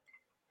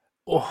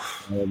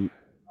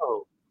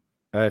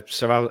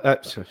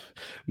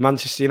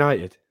 Manchester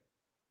United.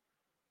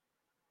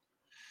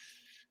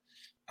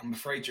 I'm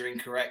afraid you're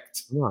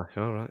incorrect. All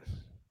right.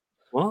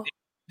 What?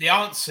 The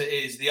answer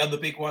is the other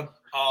big one,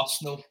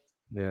 Arsenal.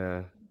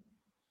 Yeah.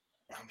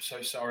 I'm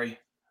so sorry.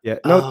 Yeah.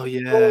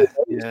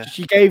 Yeah.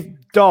 She gave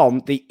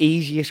Dom the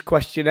easiest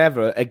question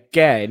ever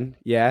again,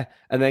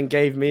 and then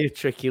gave me a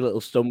tricky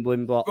little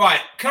stumbling block. Right.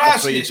 Can I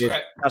ask you this?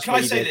 Can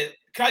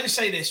I just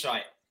say this,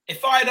 right?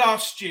 If I had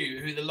asked you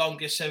who the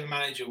longest-serving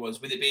manager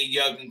was, would it be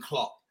Jürgen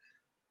Klopp?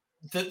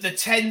 The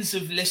tens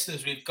of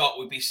listeners we've got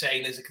would be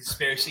saying there's a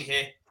conspiracy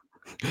here.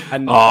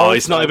 And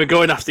he's not even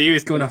going after you;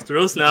 he's going after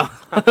us now.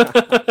 No.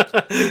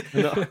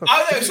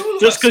 It's all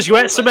of just because you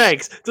ate some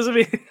eggs doesn't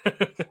mean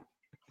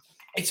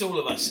it's all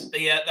of us.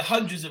 The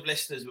hundreds of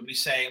listeners would be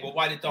saying, "Well,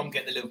 why did Dom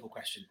get the Liverpool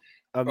question?"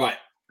 Right.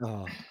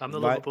 I'm the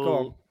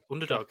Liverpool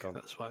underdog.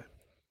 That's why.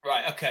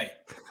 Right. Okay.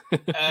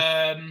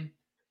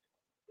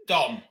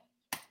 Dom.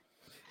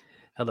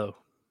 Hello.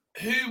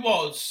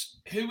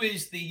 Who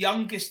is the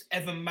youngest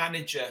ever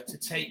manager to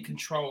take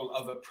control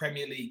of a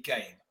Premier League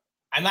game?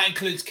 And that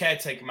includes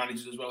caretaker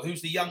managers as well.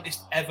 Who's the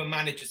youngest ever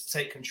manager to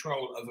take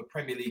control of a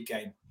Premier League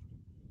game?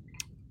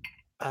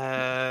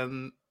 I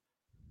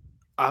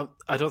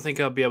don't think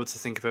I'll be able to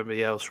think of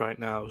anybody else right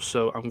now.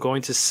 So I'm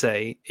going to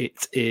say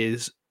it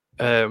is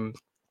Ryan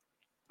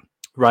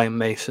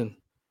Mason.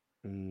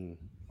 You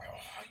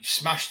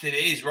smashed it.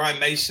 It is Ryan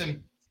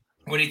Mason.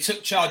 When he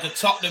took charge of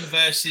Tottenham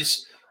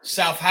versus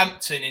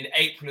Southampton in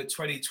April of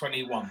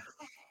 2021.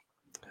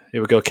 Here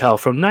we go, Cal,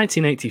 from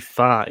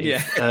 1985.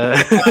 Yeah.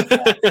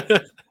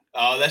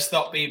 Let's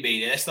not be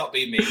mean.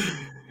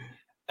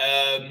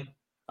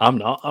 I'm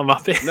not. I'm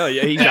happy. No,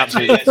 he's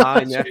absolutely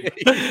fine. Yeah.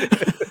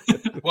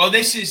 Well,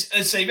 this is,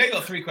 as I say, they've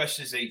got 3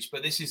 questions each,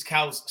 but this is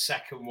Cal's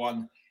second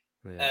one.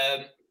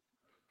 Yeah.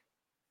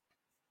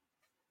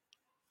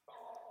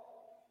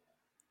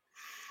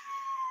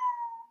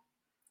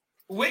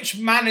 Which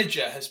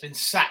manager has been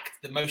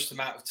sacked the most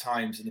amount of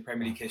times in the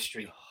Premier League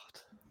history?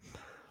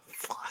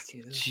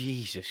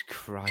 Jesus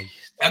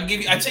Christ! I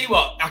tell you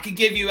what, I can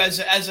give you as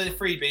a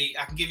freebie.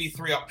 I can give you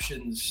 3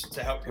 options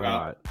to help you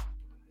out.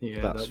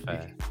 Yeah, that's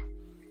fair.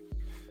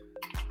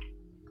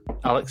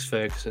 Alex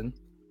Ferguson.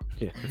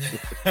 Yeah.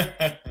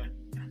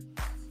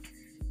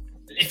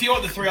 If you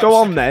want the 3 options, go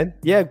on then.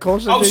 Yeah, of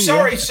course. I do,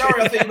 sorry. I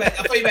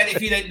thought you meant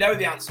if you didn't know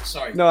the answer.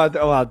 Sorry. No,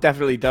 I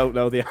definitely don't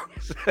know the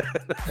answer.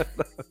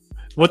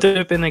 Would there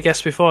have been a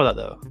guess before that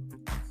though?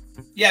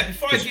 Yeah,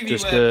 before I give you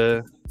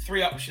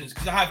 3 options,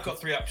 because I have got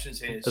 3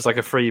 options here. It's like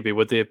a freebie.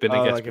 Would there have been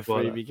a guess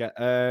before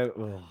that?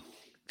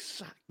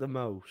 Sack the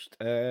most.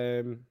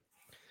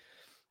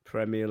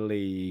 Premier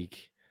League.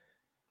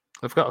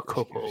 I've got a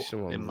couple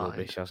in mind.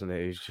 Rubbish, hasn't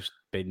it? Who's just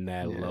been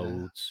there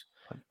loads.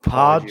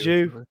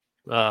 Pardew.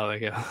 Oh, there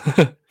you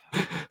go.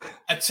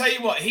 I tell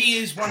you what, he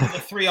is one of the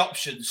 3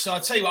 options. So I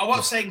tell you what, I'm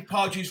not saying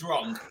Pardew's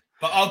wrong.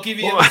 But I'll give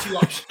you the other 2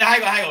 options.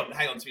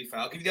 Hang on. To be fair,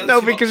 I'll give you the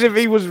other 2 because options.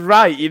 If he was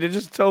right, you'd have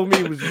just told me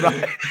he was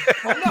right.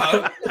 Well,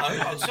 no,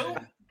 not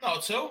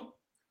at all.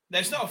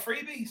 There's not a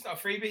freebie. It's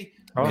not a freebie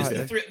because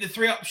the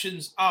 3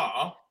 options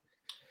are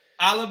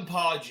Alan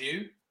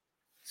Pardew,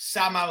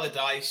 Sam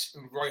Allardyce,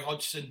 and Roy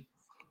Hodgson.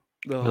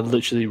 I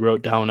literally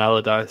wrote down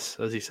Allardyce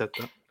as he said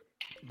that.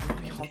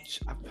 Roy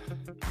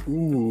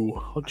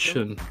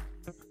Hodgson.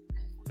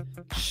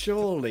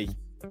 Surely.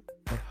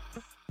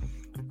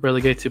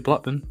 Relegated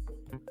Blackburn.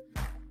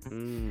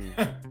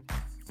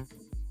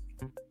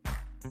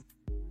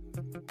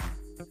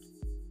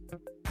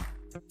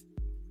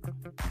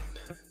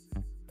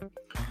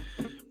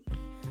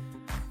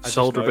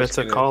 Sold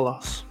Roberto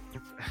Carlos.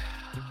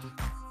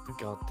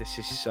 God, this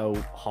is so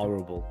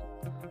horrible.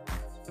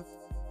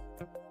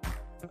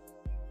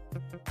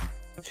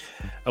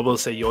 I will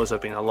say yours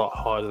have been a lot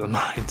harder than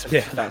mine.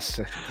 Yeah, that's.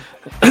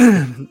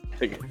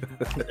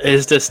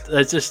 It's just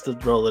a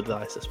roll of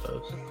dice, I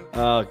suppose.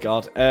 Oh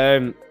God,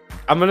 I'm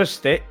gonna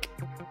stick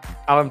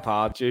Alan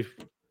Pardew.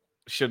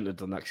 Shouldn't have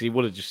done that because he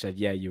would have just said,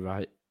 "Yeah, you're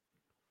right."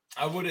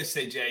 I would have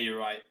said, "Yeah, you're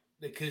right,"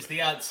 because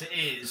the answer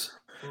is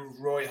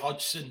Roy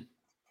Hodgson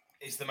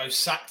is the most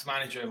sacked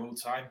manager of all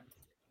time.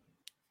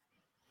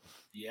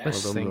 Yeah.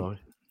 Well done, Roy.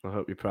 I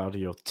hope you're proud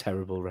of your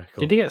terrible record.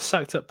 Did he get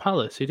sacked at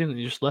Palace? He didn't.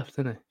 He just left,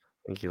 didn't he? I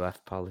think he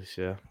left Palace.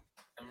 Yeah.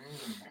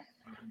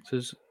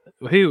 So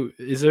who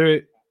is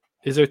there?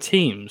 Is there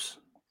teams?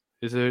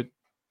 Is there?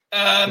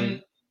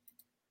 I'll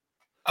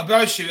be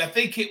honest with you. I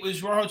think it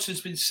was Roy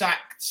Hodgson's been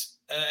sacked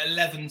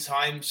 11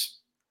 times.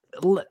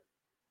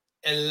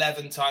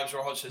 11 times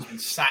Roy Hodgson's been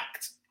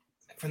sacked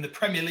from the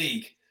Premier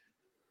League,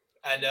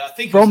 and I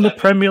think from the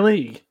Premier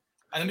League.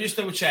 And let me just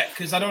double check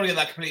because I don't want to get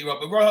that completely wrong.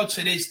 But Roy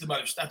Hodgson is the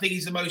most. I think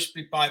he's the most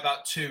by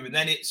about 2, and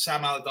then it's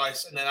Sam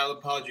Allardyce, and then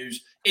Alan Pardew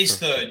is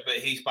third, but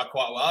he's by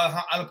quite a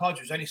while. Alan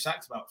Pardew's only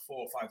sacked about 4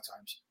 or 5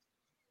 times.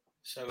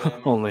 So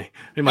only.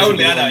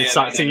 Imagine only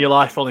sacked in your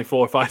life only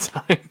 4 or 5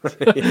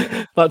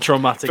 times. That's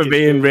traumatic for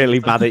being really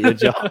bad at your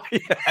job.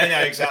 I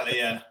know exactly.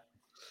 Yeah.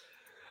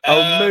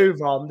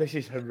 Move on. This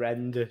is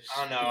horrendous.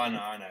 I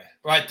know.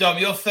 Right, Dom,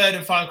 your third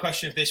and final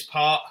question of this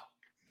part.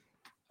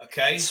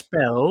 Okay.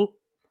 Spell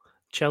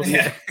Chelsea.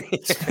 Yeah.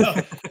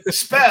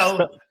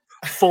 Spell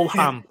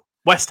Fulham.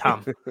 West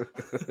Ham.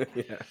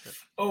 Yeah.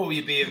 Oh,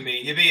 you're being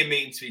mean. You're being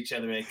mean to each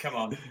other here. Come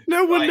on.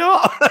 No, we're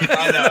not.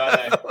 I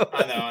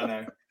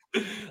know.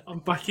 I'm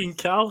backing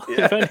Cal.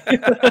 Yeah.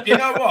 Do you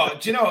know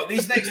what?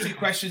 These next 2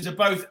 questions are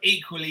both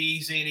equally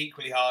easy and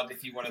equally hard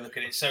if you want to look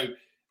at it. So,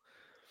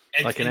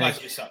 like an egg.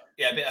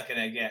 Yeah, a bit like an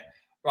egg, yeah.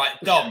 Right,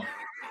 Dom.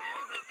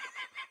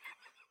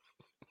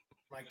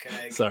 Like an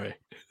egg. Sorry.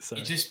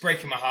 You're just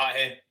breaking my heart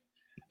here.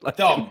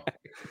 Dom.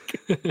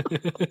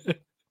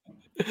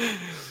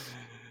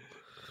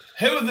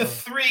 Who are the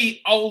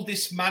 3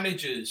 oldest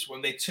managers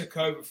when they took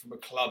over from a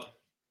club?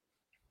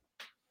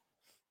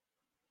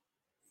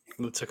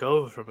 They took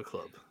over from a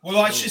club. Well,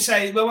 I should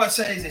say. Well, what I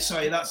say is this.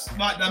 Sorry, that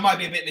might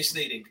be a bit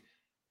misleading.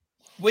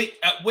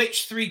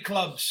 Which 3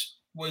 clubs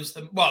was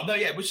the? Well, no,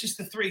 yeah. Which is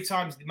the 3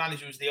 times the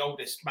manager was the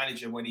oldest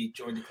manager when he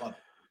joined the club?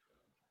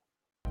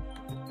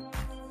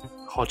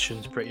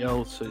 Hodgson's pretty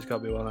old, so he's got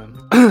to be one of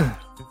them.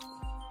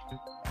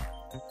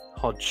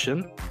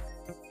 Hodgson.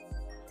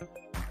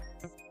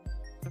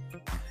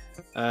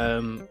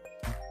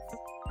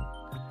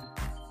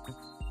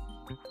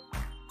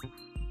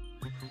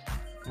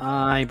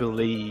 I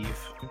believe.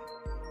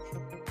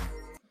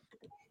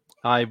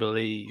 I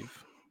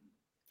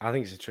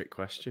think it's a trick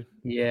question.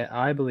 Yeah,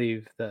 I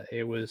believe that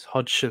it was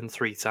Hodgson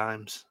 3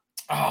 times.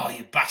 Oh,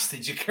 you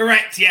bastard! You're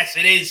correct. Yes,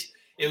 it is.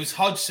 It was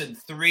Hodgson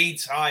 3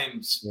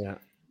 times. Yeah.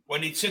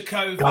 When he took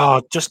over.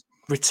 God, just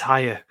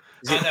retire.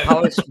 Is it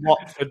Palace,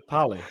 Watford,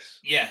 Palace?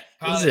 Yeah,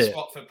 Palace,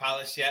 Watford,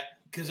 Palace. Yeah,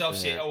 because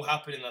obviously it all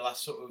happened in the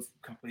last sort of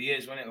couple of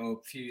years, wasn't it, or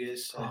a few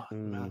years? So. Oh,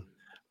 man.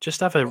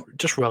 Just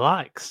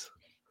relax.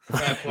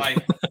 Fair play.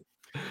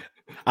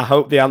 I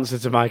hope the answer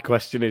to my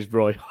question is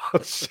Roy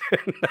Hodgson.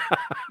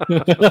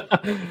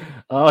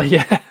 Oh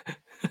yeah.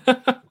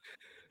 The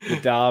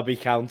Derby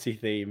County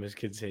theme has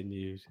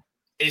continued.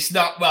 It's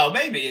not. Well,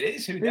 maybe it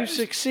is. Who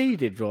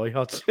succeeded, Roy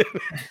Hodgson?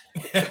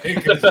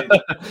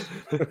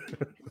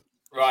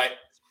 Right.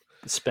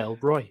 Spell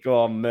Roy. Go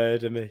on,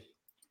 murder me.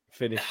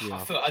 Finish me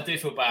off. I do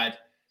feel bad.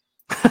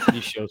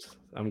 You should.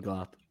 I'm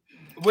glad.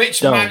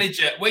 Which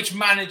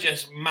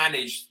managers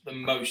managed the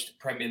most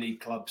Premier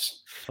League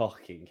clubs?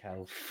 Fucking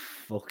hell.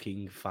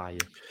 Fucking fire.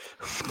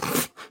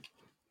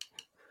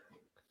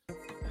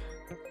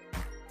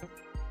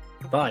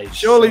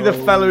 Surely the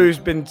fellow who's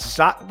been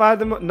sacked by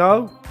them.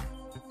 No.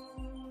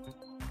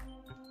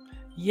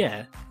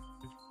 Yeah.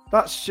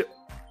 That's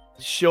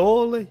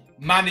surely.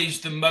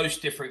 Managed the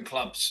most different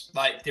clubs.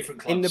 Like different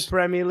clubs. In the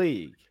Premier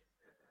League.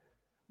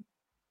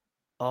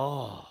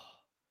 Oh.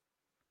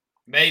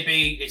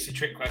 Maybe it's a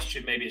trick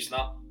question. Maybe it's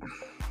not.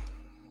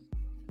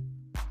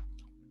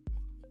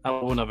 I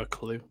won't have a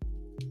clue.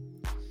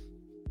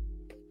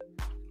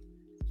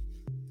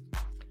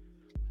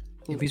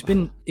 If he's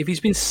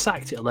been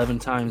sacked 11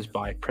 times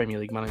by Premier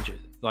League managers,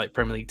 like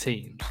Premier League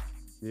teams.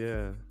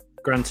 Yeah.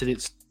 Granted,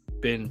 it's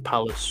been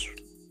Palace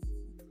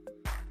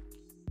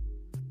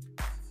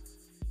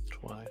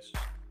twice.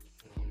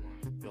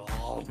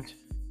 Oh my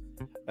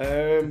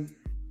God.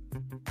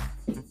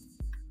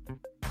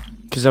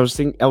 Because I was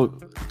thinking,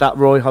 that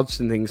Roy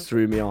Hodgson thing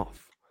threw me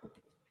off.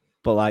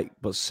 But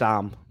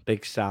Sam,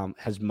 Big Sam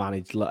has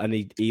managed, and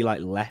he like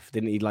left,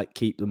 didn't he? Like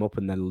keep them up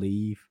and then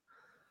leave.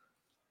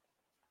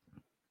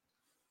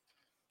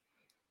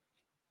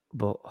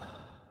 But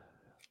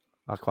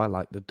I quite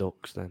like the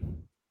Ducks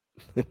then.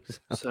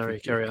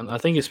 Sorry, carry on. I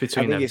think it's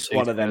between. I think it's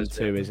one of them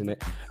two, isn't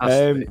it?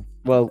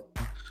 Well,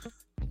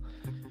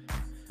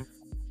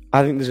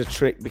 I think there's a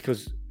trick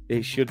because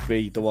it should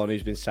be the one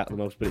who's been sacked the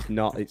most, but it's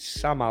not. It's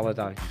Sam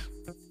Allardyce.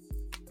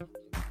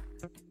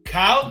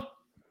 Cal,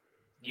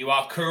 you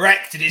are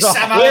correct. It is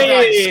Sam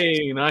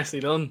Allardyce. Nicely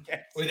done.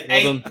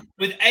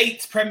 With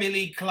eight Premier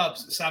League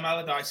clubs, Sam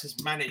Allardyce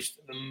has managed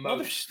the most. What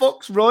the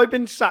fuck's Roy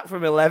been sacked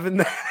from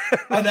 11?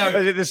 I know.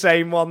 Is it the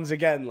same ones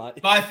again?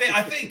 Like, but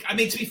I think. I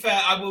mean, to be fair,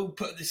 I will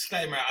put a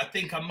disclaimer out. I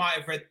think I might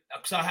have read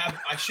because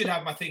I should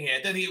have my thing here.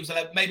 I don't think it was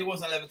 11. Maybe it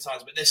wasn't 11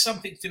 times, but there's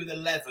something to do with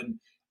 11.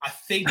 I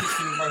think it's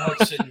been Roy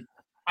Hodgson.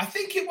 I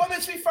think it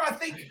was. To be fair,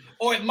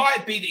 or it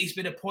might be that he's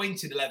been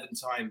appointed 11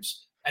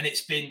 times. And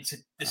it's been to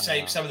the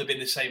same. Some of them have been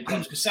the same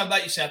clubs because some,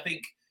 like you said, I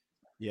think.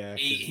 Yeah,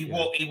 he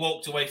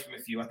walked away from a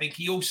few. I think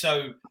he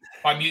also,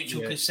 by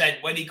mutual consent,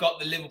 when he got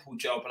the Liverpool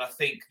job and I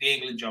think the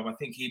England job, I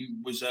think it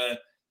was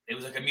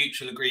like a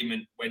mutual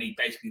agreement when he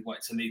basically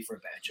wanted to leave for a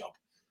better job.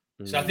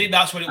 So I think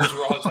that's when it was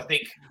Ross. I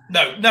think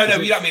no, you know what I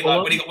mean.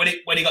 Like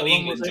when he got the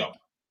England job,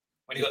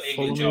 when he got the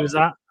England job. Was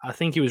that? I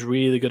think he was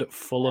really good at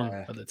Fulham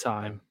at the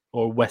time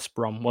or West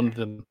Brom, one of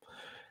them,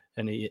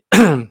 and he,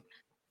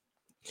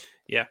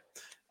 yeah.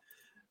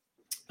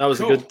 That was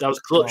cool. That was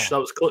clutch. That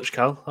was clutch,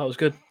 Cal. That was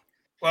good.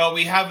 Well,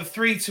 we have a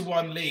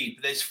 3-1 lead.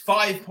 But there's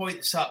 5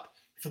 points up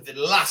for the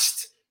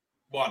last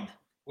one,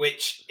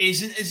 which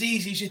isn't as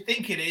easy as you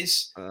think it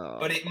is.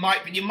 But it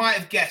might be. You might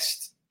have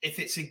guessed if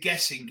it's a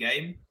guessing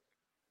game.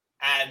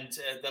 And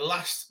the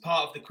last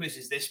part of the quiz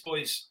is this,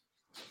 boys.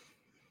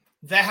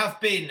 There have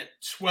been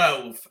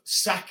 12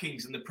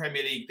 sackings in the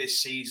Premier League this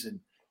season.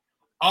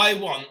 I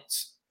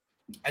want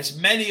as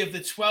many of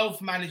the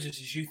 12 managers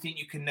as you think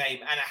you can name,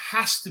 and it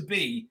has to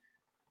be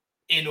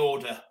in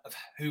order of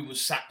who was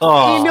sacked.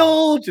 In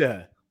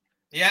order?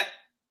 Yeah.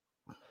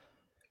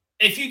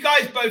 If you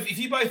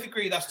both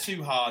agree that's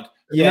too hard.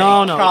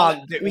 Yeah,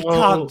 we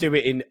can't do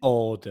it in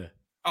order.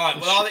 All right,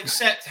 well, I'll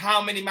accept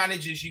how many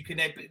managers you can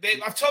name.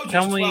 I've told you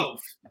it's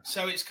 12.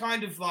 So it's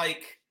kind of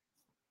like,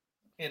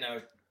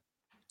 the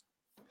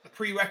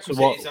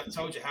prerequisite is I've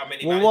told you how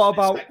many managers.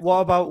 Well,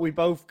 what about we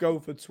both go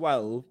for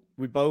 12?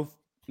 We both...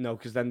 No,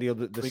 because then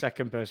the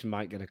second person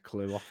might get a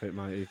clue off it,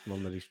 might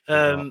one that he's...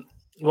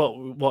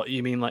 What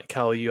you mean, like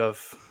Cal? You have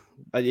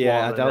I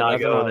don't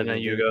know. Then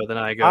you go, then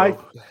I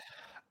go.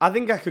 I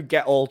think I could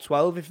get all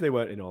 12 if they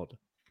weren't in order.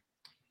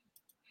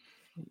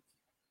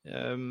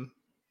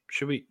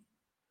 Should we?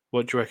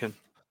 What do you reckon?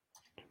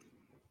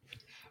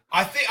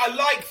 I think I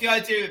like the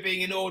idea of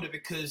being in order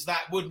because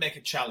that would make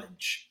a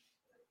challenge.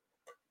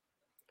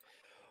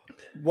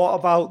 What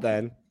about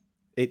then?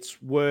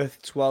 It's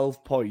worth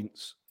 12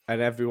 points,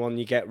 and everyone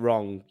you get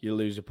wrong, you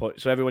lose a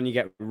point. So everyone you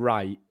get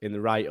right in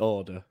the right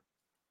order,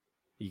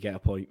 you get a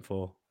point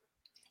for.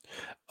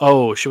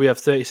 Oh, should we have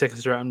 30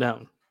 seconds to write them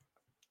down?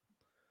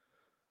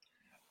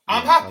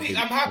 I'm happy.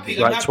 I'm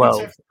happy. Write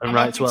 12. I'm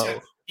right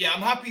 12.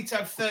 I'm happy to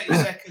have 30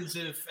 seconds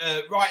of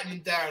writing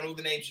them down, all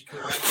the names you can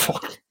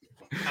remember.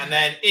 And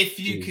then if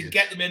you can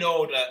get them in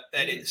order,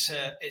 then it's.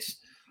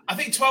 I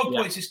think 12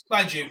 points is,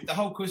 mind you, the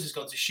whole quiz has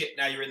gone to shit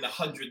now. You're in the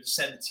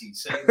 170s.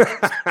 So.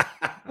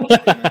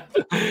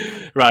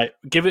 Right.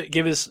 Give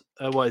us,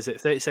 what is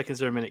it, 30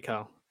 seconds or a minute,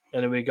 Carl?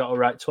 And then we got to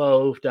write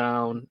 12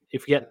 down.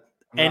 If we get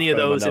any of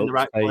those in the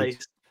right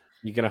place.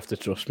 You're going to have to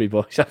trust me,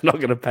 boys. I'm not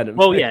going to pen and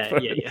paper. Oh,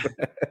 yeah.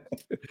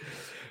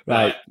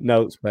 Right.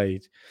 Notes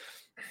page.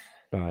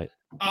 Right.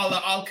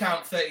 I'll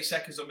count 30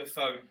 seconds on my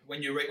phone.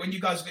 When you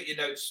guys have got your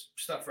notes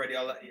stuff ready,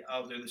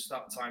 I'll do the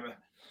start timer.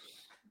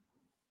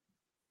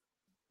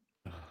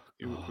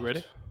 You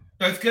ready?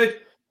 Both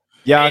good?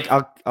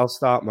 Yeah, I'll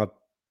start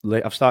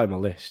I've started my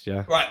list,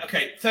 yeah. Right,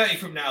 okay. 30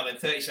 from now then,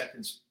 30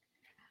 seconds.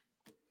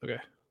 Okay.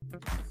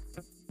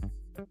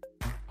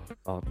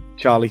 Oh,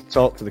 Charlie,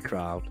 talk to the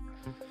crowd.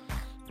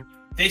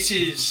 This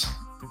is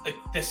the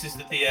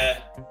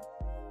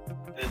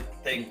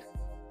thing.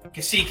 You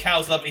can see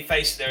Cal's lovely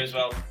face there as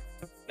well.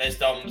 There's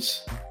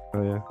Dom's.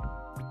 Oh yeah.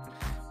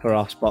 For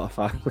our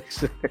Spotify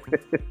listeners.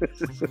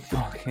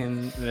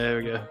 Fucking there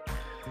we go.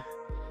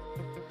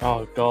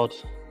 Oh God.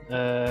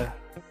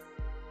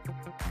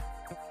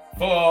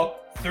 4,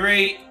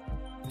 3,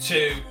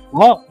 2,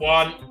 what?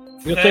 1.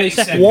 You got 30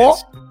 seconds.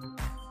 What?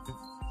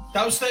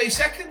 That was 30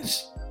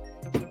 seconds.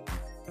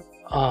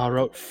 Oh, I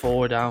wrote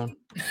 4 down.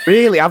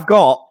 Really? I've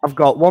got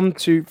 1,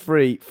 2,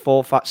 3,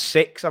 4, 5,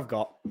 6. I've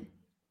got.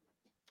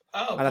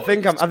 Oh, and I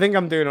think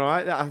I'm doing all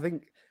right. I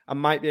think I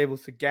might be able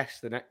to guess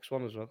the next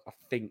one as well. I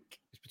think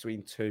it's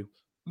between 2.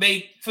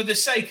 Mate, for the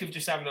sake of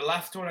just having a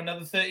laugh, do you want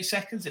another 30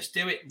 seconds? Let's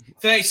do it.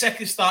 30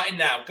 seconds starting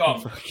now. Go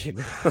on. Fucking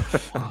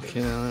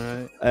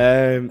all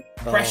right.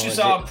 Pressure's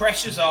on.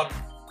 Pressure's on.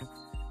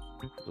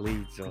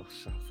 Leeds or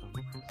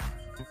something.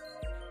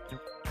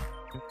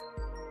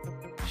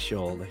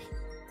 Surely.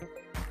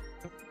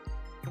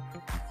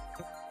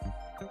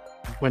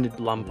 When did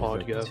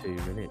Lampard go? 2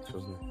 minutes,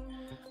 wasn't it?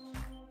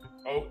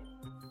 Oh.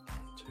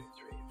 2, 3,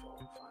 4,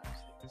 5,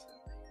 6,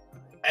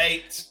 7,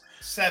 8,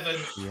 7,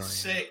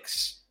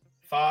 6,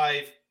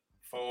 5,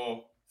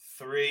 4,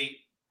 3,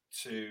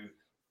 2,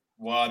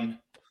 1.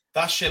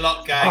 That's your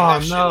lot, gang.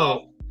 That's your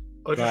lot.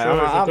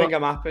 I think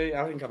I'm happy.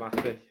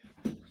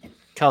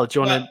 Cal, do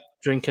you want to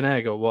drink an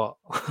egg or what?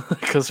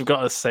 Because we've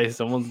got to say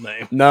someone's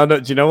name. No.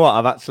 Do you know what?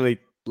 I've actually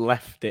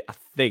left it. I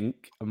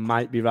think I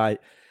might be right.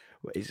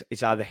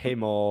 It's either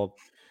him or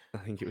I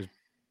think it was.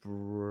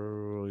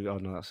 Oh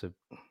no, that's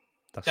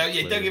don't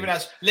give it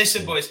us.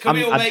 Listen, boys, can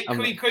we make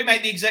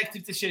the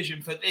executive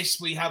decision for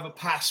this? We have a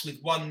pass with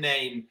one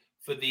name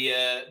for the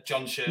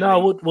John Shirley.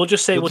 No, we'll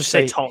just say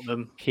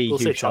Tottenham. We'll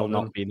say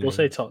Tottenham. We'll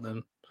say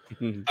Tottenham.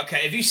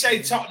 Okay, if you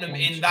say Tottenham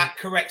in that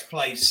correct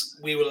place,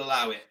 we will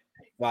allow it.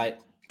 Right.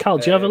 Cal,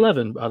 do you have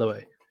 11, by the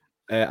way?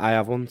 I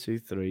have 1, 2,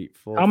 3,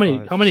 4. How many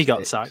 5, got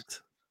 6,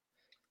 sacked?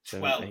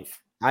 7, 12.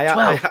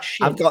 12.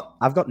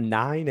 I've got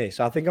 9 here,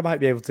 so I think I might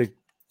be able to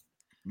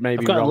maybe.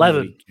 I've got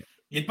 11.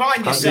 You're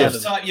buying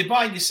yourselves time. You're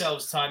buying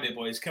yourselves time here,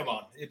 boys. Come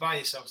on, you're buying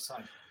yourselves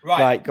time.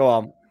 Right, go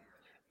on.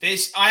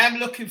 I am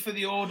looking for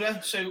the order.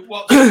 So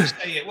what should we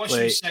say here? What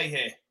should we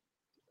say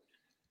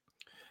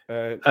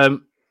here?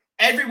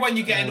 Everyone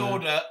you get in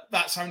order,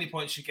 that's how many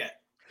points you get.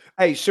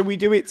 Hey, should we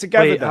do it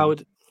together then?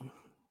 Howard...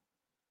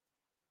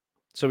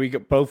 So we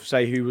could both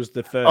say who was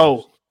the first.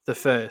 Oh, the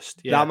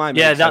first. Yeah, that might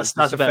make sense.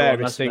 That's the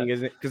fairest thing,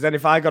 isn't it? Because then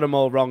if I got them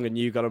all wrong and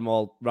you got them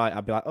all right,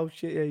 I'd be like, oh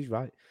shit, yeah, he's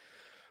right.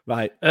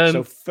 Right.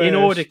 So first... in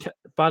order,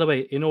 by the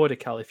way,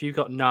 Cal, if you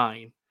got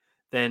 9,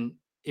 then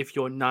if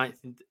your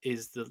 9th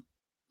is the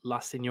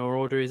last in your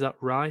order, is that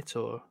right,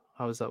 or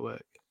how does that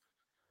work?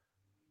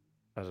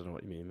 I don't know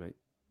what you mean, mate.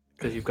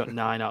 Because you've got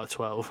 9 out of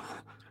 12.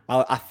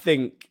 I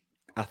think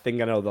I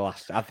know the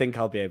last. I think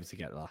I'll be able to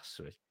get the last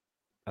 3.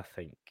 I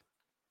think.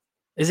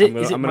 Has it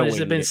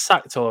been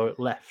sacked or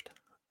left?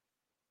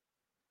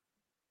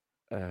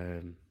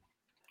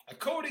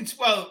 According to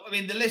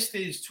the list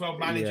is 12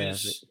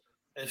 managers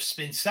have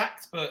been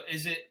sacked, but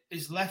is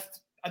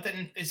left?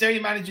 Is there any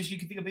managers you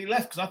can think of being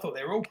left? Because I thought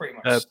they were all pretty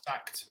much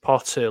sacked.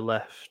 Potter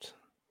left.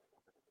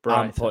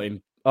 Brighton. I'm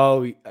putting.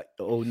 Oh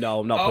no,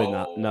 I'm not putting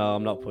that. No,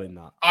 I'm not putting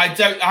that. I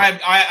don't.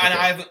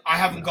 I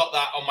haven't got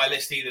that on my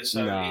list either.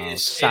 So it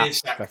is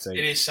sacked.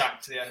 It is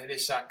sacked. Yeah, it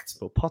is sacked.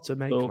 But Potter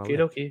makes.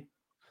 Okay.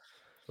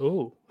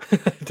 Oh,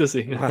 does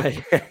he?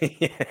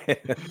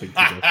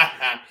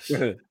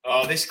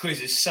 Oh, this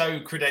quiz is so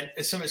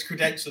There's so much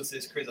credentials to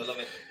this quiz. I love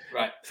it.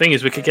 Right. Thing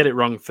is, we could get it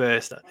wrong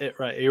first.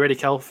 Right. Are you ready,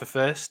 Cal, for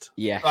first?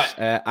 Yes.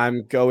 Right.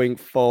 I'm going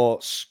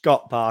for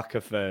Scott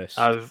Parker first.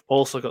 I've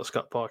also got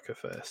Scott Parker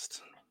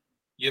first.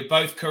 You're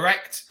both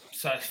correct,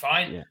 so it's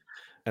fine. Yeah.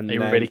 And are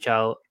you ready,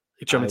 Cal?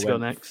 You want me to go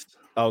next?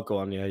 Oh, go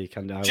on. Yeah, you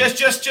can.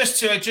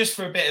 Just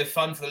for a bit of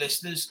fun for the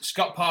listeners,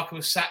 Scott Parker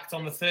was sacked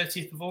on the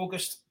 30th of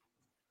August.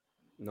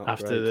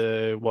 After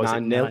the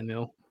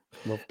 9-0.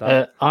 Love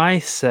that. I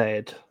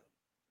said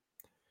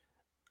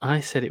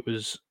it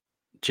was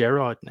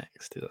Gerrard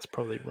next. That's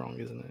probably wrong,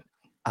 isn't it?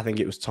 I think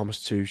it was Thomas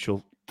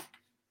Tuchel.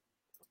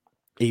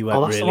 He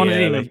went that's really the one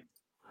early.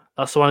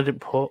 That's the one I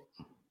didn't put.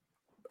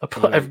 I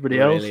put everybody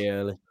else. Really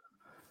early.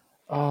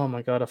 Oh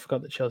my god, I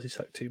forgot that Chelsea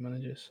sacked 2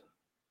 managers.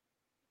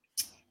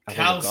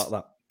 Cal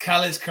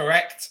is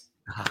correct.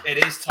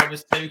 It is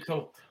Thomas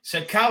Tuchel.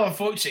 So Cal,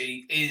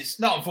 unfortunately,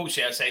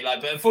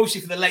 but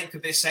unfortunately for the length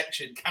of this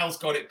section, Cal's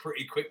got it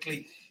pretty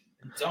quickly.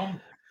 And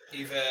Dom,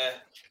 you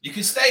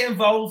can stay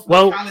involved.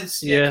 Well, Cal is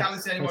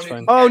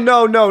fine. Oh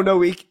no!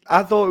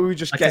 I thought we were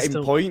just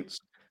getting points.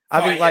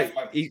 I think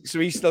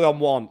he's still on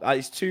 1.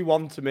 It's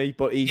 2-1 to me,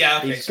 but he's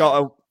got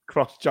to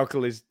cross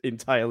juggle his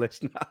entire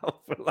list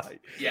now.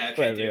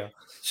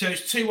 So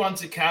it's 2-1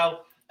 to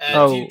Cal.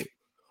 I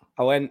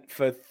went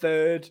for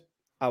third.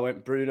 I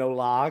went Bruno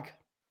Lager.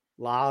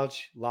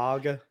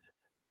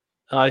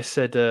 I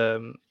said,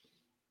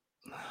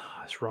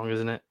 that's wrong,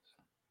 isn't it?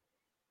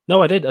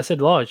 No, I did. I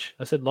said large.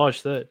 I said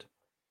large third.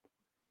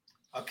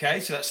 Okay,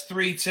 so that's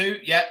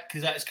 3-2. Yeah,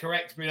 because that is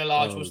correct. Bruno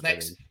Lage was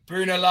next.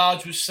 Bruno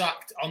Lage was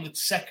sacked on the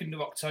 2nd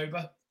of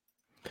October.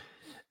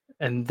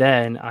 And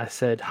then I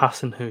said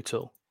Hassan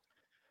Hutel.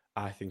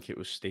 I think it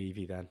was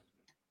Stevie then.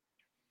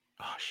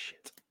 Oh,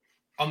 shit.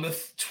 On the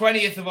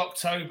 20th of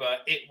October,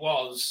 it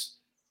was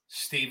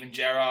Steven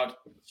Gerrard.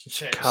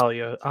 Cal,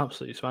 you're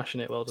absolutely smashing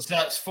it. Well done. So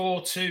that's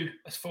 4-2.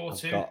 That's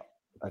 4-2. I've got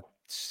a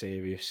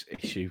serious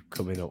issue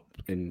coming up.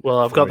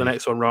 I've got the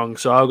next one wrong,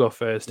 so I'll go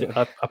first.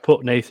 I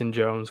put Nathan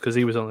Jones because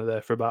he was only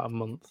there for about a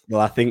month.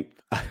 Well, I think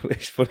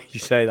it's funny you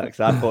say that because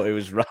I thought it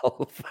was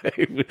Ralph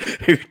who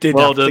did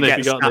well have done to if get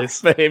you got this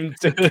for him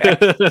to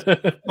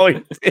get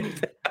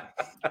pointed.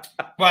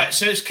 Right,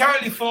 so it's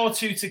currently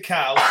 4-2 to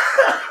Cal.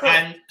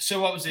 And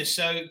so what was this?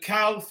 So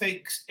Cal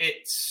thinks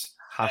it's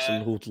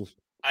Hassan Hutel.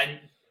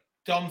 And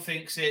Dom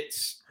thinks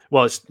it's...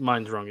 Well,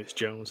 mine's wrong. It's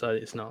Jones.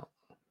 It's not.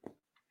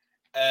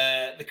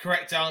 The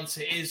correct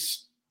answer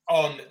is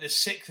on the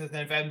 6th of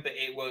November.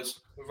 It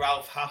was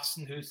Ralph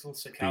Hasenhüttl.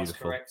 So Cal's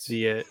correct.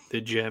 The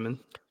German.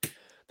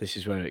 This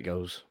is where it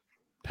goes.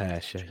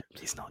 pear-shaped.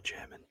 He's not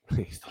German.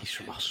 He's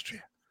from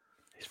Austria.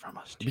 He's from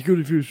Austria. It'd be good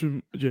if he was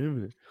from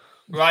Germany.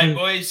 Right,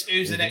 boys.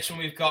 Who's the next one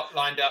we've got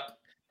lined up?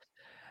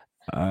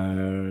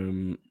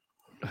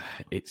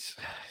 It's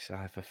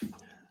either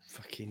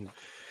fucking.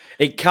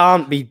 It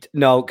can't be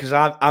because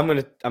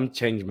I'm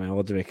changing my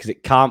order because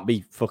it can't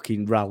be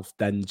fucking Ralph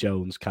Den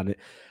Jones, can it?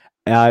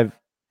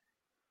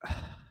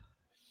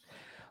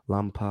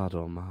 Lampard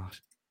or Marsh.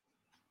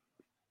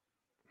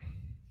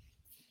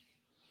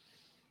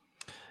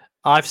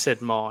 I've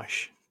said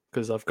Marsh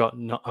because I've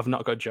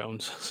not got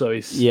Jones, so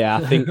he's I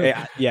think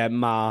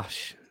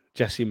Marsh,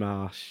 Jesse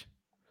Marsh.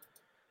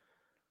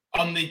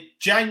 On the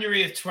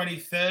January of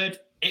 23rd,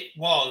 it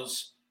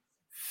was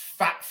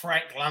Fat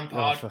Frank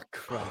Lampard. Oh, for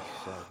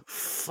Christ's sake.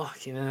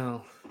 Fucking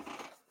hell.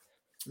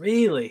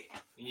 Really?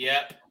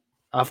 Yep.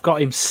 I've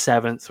got him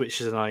 7th, which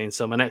is annoying.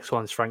 So my next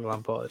one's Frank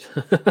Lampard.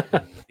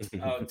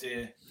 Oh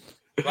dear.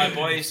 Right,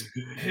 boys.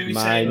 Who's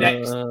saying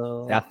next?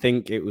 I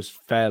think it was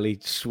fairly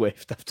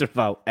swift after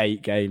about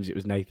 8 games. It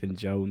was Nathan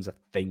Jones, I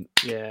think.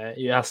 Yeah,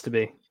 it has to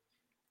be.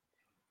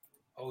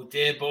 Oh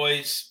dear,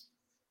 boys.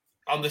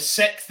 On the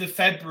 6th of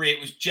February,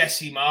 it was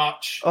Jesse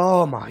March.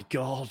 Oh my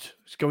God.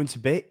 It's going to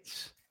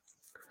bits.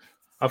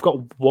 I've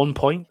got 1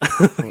 point.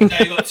 No,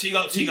 you got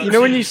two. You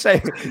know when you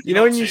say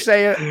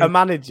a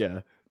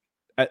manager,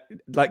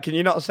 can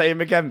you not say him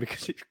again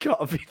because it's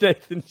got to be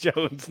Nathan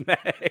Jones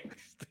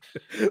next?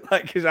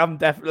 Because I'm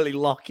definitely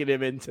locking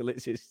him in till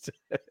it's his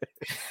turn.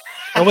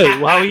 Oh wait,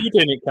 how are you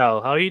doing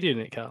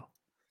it, Cal?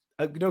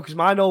 No, because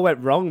mine all went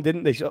wrong,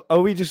 didn't they? So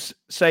are we just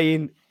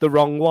saying the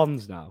wrong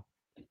ones now?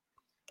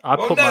 I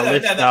put my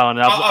list down.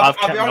 I've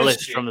kept my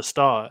list from the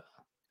start.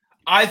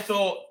 I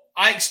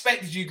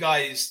expected you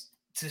guys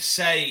to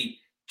say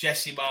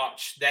Jesse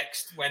March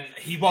next when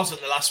he wasn't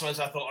the last one.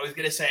 So I thought I was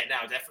going to say it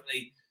now,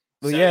 definitely.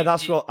 Well, so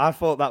that's what I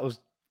thought. That was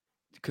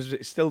because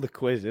it's still the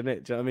quiz, isn't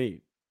it? Do you know what I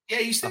mean? Yeah,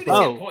 you still need to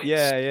get points.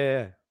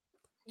 Yeah,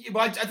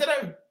 but I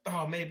don't know.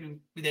 Oh, maybe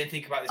we didn't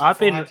think about this.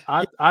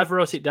 I've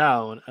wrote it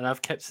down and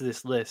I've kept to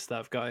this list that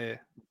I've got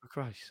here. For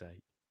Christ's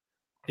sake!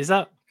 Is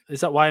that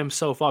why I'm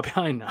so far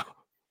behind now?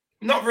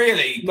 Not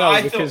really, but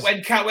I thought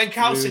when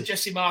Cal said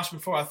Jesse Marsh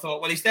before, I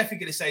thought, well, he's definitely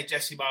going to say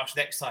Jesse Marsh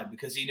next time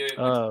because he knew it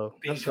would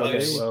be close.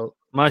 Okay, well,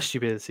 my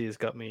stupidity has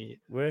got me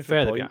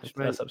further behind.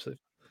 That's absolutely.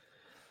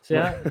 So,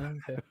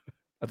 okay.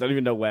 I don't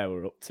even know where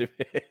we're up to.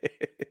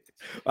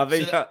 I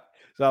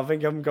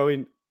think I'm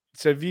going.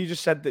 So have you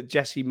just said that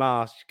Jesse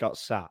Marsh got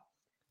sacked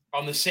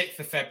on the 6th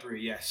of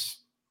February? Yes.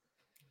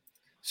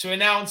 So we're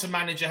now on to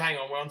manager. Hang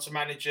on, we're on to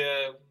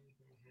manager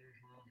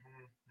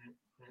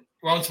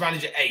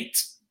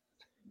 8.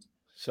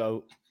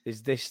 So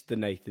is this the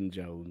Nathan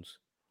Jones,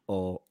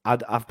 or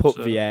I've put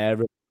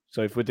Vieira?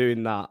 So if we're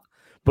doing that,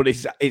 but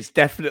it's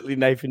definitely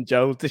Nathan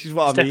Jones. This is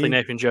what I mean. Definitely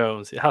Nathan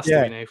Jones. It has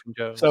to be Nathan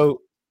Jones.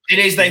 So it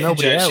is Nathan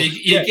Jones. So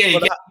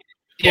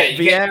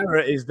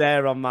Vieira is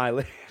there on my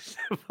list.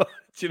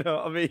 Do you know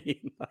what I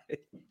mean?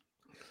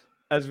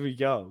 As we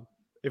go,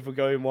 if we're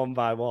going one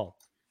by one.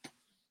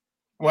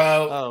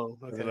 Well,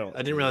 okay.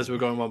 I didn't realize we were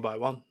going one by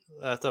one.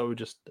 I thought we were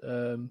just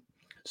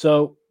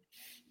so.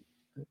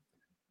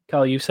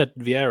 Carl, you said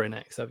Vieira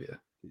next, have you?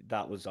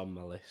 That was on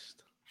my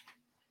list.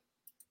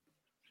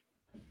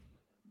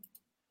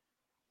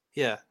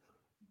 Yeah.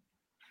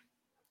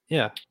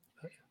 It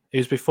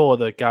was before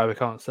the guy we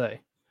can't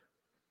say.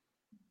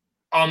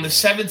 On the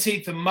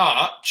 17th of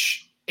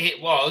March,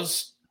 it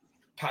was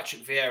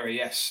Patrick Vieira,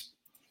 yes.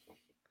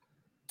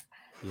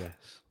 Yes.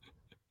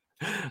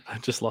 I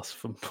just lost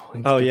some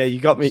points. Oh, yeah,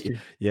 you got me.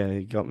 Yeah,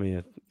 you got me.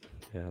 I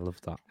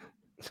love that.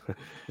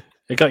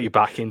 It got you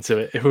back into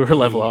it. If we were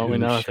level, aren't we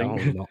now? I think.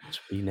 He shall not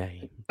be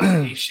named.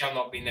 He shall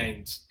not be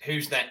named.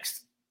 Who's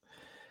next?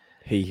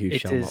 He who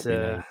shall not be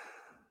named.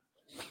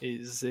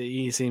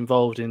 He's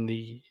involved in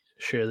the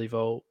Shirley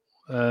Vault.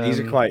 These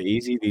are quite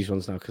easy, these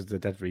ones now, because they're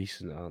dead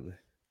recent, aren't they?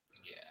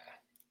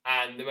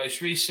 Yeah. And the most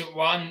recent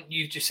one,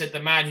 you've just said the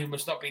man who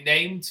must not be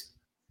named.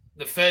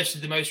 The first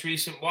of the most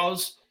recent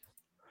was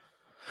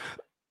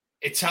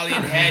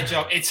Italian hair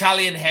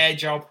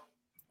job.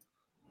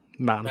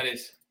 Man. That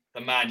is. The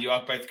man, you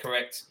are both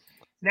correct.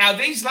 Now,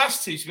 these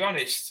last two, to be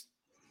honest...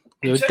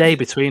 There was a day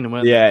between them,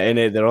 weren't they?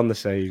 Yeah, they're on the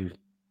same...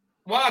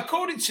 Well,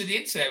 according to the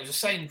internet, it was the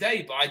same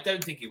day, but I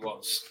don't think it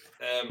was.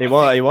 It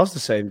was the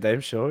same day, I'm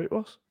sure it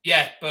was.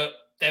 Yeah, but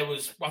there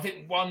was... I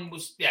think one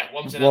was... Yeah,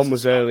 one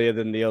was earlier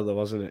than the other,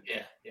 wasn't it?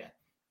 Yeah.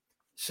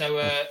 So,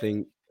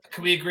 can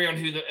we agree on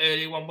who the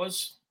earlier one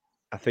was?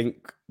 I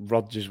think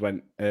Rodgers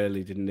went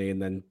early, didn't he? And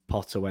then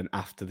Potter went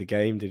after the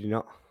game, did he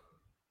not?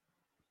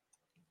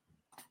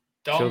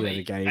 Dom, are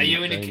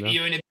you in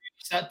a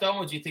that, Dom,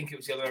 or do you think it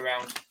was the other way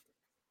around?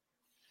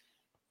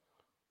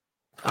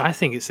 I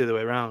think it's the other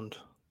way around.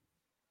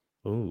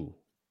 Ooh.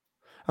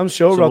 I'm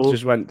sure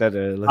Rodgers went dead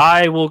early.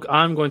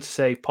 I'm going to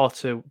say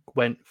Potter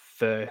went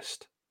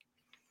first.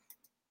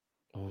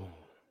 Oh.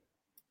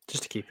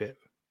 Just to keep it.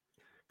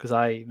 Because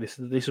this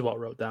is what I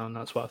wrote down.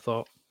 That's what I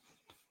thought.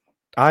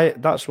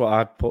 That's what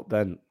I put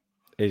then,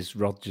 is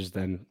Rodgers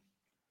then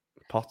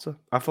Potter.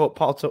 I thought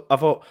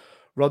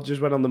Rodgers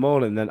went on the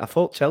morning. Then I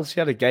thought Chelsea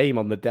had a game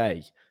on the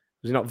day.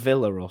 Was it not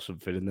Villa or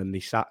something? And then they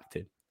sacked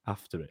him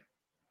after it.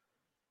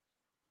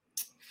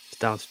 It's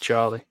down to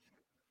Charlie.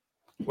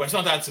 Well, it's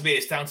not down to me.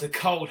 It's down to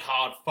cold,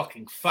 hard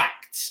fucking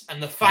facts.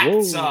 And the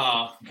facts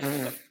are,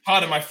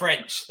 pardon my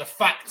French, the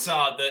facts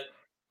are that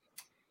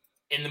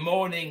in the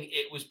morning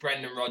it was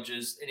Brendan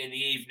Rodgers, and in the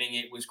evening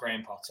it was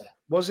Graham Potter.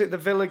 Was it the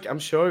Villa? I'm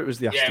sure it was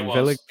the Aston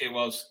Villa. It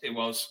was.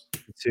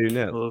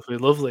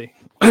 2-0. Lovely.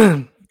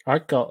 I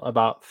got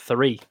about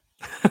 3.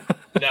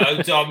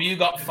 No, Dom, you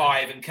got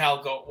 5, and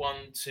Cal got 1,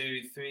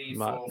 2, 3,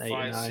 4,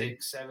 5,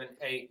 6, 7,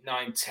 8,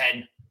 9,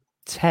 10.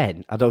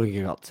 10? I don't think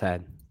you got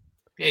 10.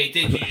 Yeah, you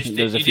did. You just did.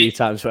 There's a few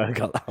times where I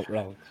got that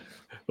wrong.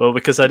 Well,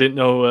 because I didn't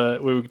know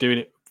we were doing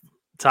it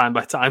time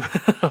by time.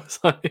 I was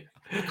like,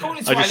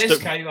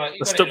 I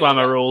stuck by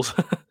my rules.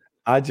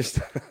 I just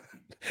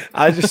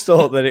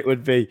thought that it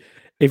would be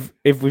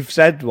if we've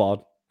said one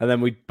and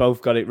then we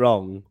both got it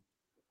wrong,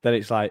 then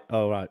it's like,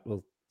 oh right,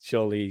 well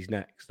surely he's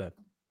next then.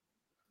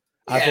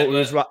 I thought we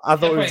was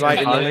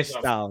writing the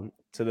list down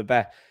to the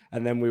best,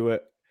 and then we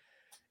were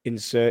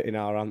inserting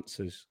our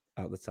answers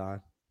at the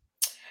time.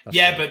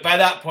 But by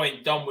that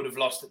point, Dom would have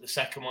lost at the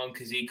second one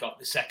because he got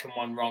the second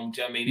one wrong.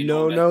 Do you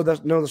know what I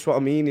mean? That's what I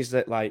mean. Is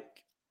that like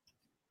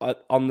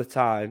on the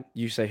time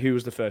you say who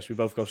was the first? We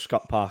both go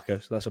Scott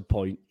Parker, so that's a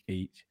point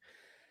each.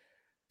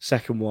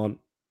 Second one,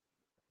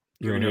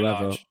 Bruno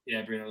Lage.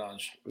 Yeah, Bruno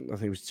Lage. I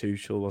think it was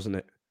Tuchel, wasn't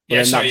it?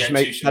 Yeah,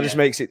 that just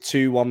makes it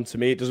 2-1 to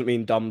me. It doesn't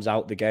mean Dom's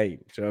out the game.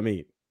 Do you know what I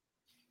mean?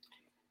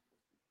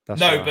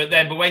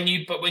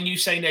 But when you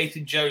say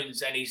Nathan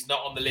Jones and he's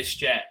not on the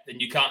list yet, then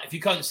you can't. If you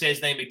can't say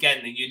his name again,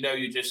 then you know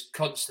you're just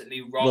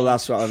constantly wrong. Well,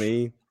 that's what I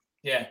mean.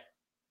 Yeah.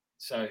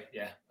 So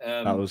yeah,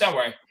 don't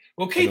worry.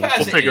 We'll keep it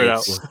as it figure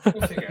is.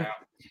 We'll figure it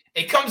out.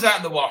 It comes out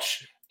in the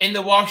wash. In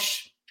the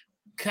wash,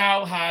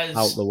 Cal has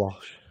out the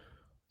wash.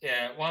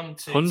 Yeah, 1,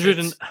 2,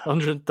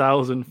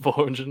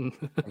 100,400.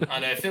 I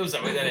know, it feels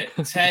that way, doesn't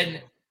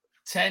it?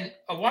 10.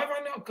 Oh, why have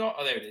I not got?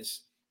 Oh, there it is.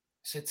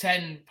 So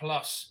 10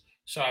 plus.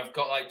 So I've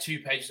got like 2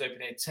 pages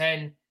open here.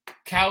 10.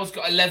 Cal's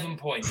got 11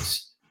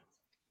 points.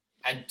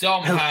 And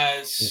Dom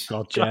has...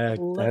 Oh, God, yeah.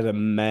 They had a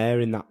mare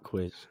in that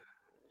quiz.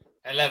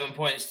 11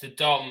 points to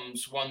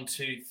Dom's. 1,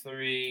 2,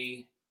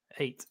 3...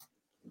 8.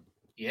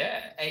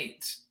 Yeah,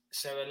 8.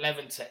 So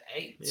 11 to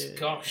 8. Yeah.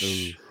 Gosh.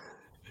 Ooh.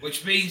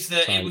 Which means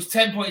that it was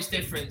 10 points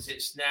difference.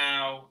 It's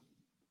now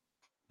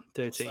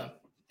 13.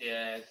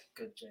 Yeah,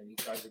 good, Jamie.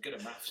 You guys are good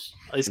at maths.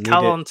 Is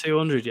Cal on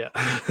 200 yet?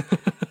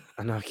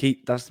 And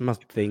that's my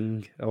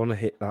thing. I want to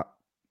hit that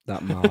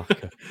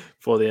marker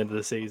for the end of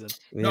the season.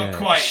 Not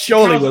quite.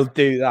 Surely we'll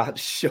do that.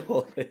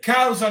 Surely.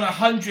 Cal's on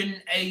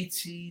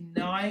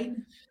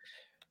 189,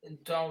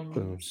 and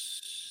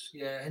Dom's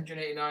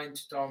 189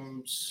 to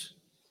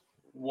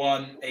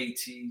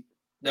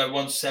Dom's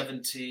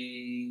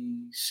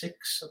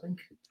 176, I think.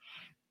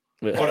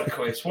 What a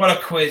quiz! What a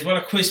quiz! What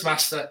a quiz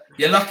master!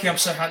 You're lucky I'm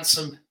so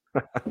handsome.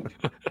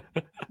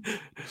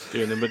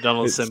 Doing the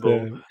McDonald's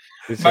symbol. Mo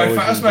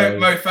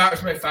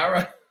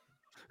Farah.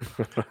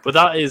 But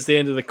that is the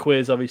end of the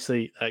quiz.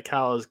 Obviously,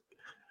 Cal has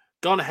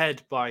gone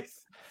ahead by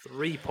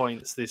 3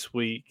 points this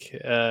week.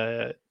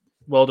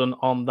 Well done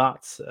on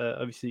that.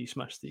 Obviously, you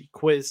smashed the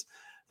quiz.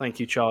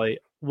 Thank you, Charlie,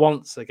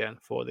 once again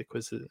for the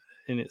quiz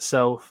in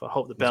itself. I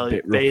hope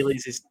the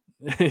Bailey's is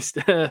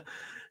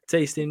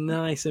tasting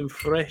nice and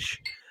fresh.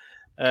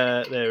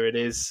 There it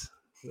is.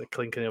 The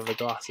clinking of the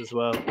glass as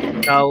well.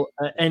 Cal,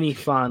 any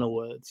final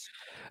words?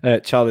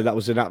 Charlie, that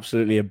was an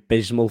absolutely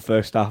abysmal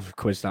first half of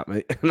quiz, that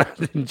mate. I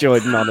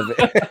enjoyed none of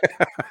it.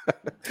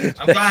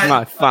 That's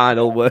my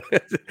final word.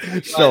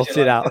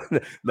 Sorted out.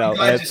 No,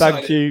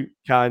 thank you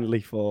kindly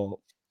for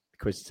the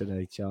quiz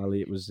today, Charlie.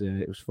 It was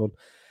fun.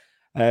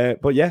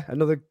 But yeah,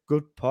 another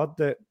good pod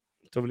that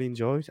thoroughly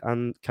enjoyed,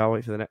 and can't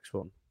wait for the next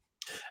one.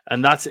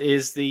 And that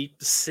is the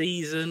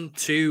season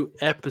 2,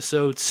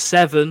 episode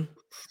 7.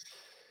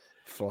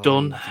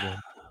 Done.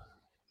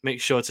 Make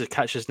sure to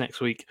catch us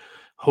next week,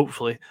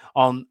 hopefully,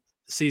 on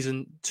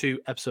season 2,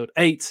 episode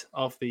 8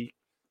 of the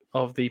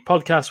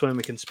podcast, when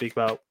we can speak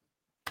about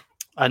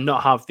and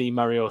not have the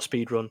Mario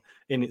speedrun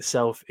in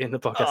itself in the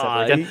podcast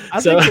ever again.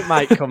 I think it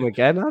might come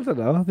again. I don't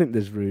know. I think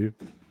there's room.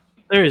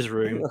 There is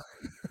room.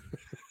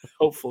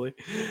 Hopefully.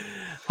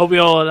 Hope you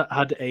all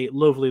had a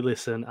lovely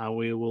listen, and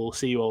we will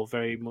see you all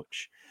very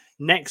much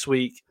next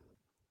week.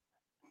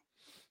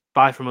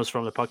 Bye from us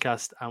from the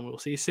podcast, and we'll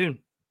see you soon.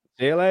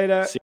 See you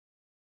later.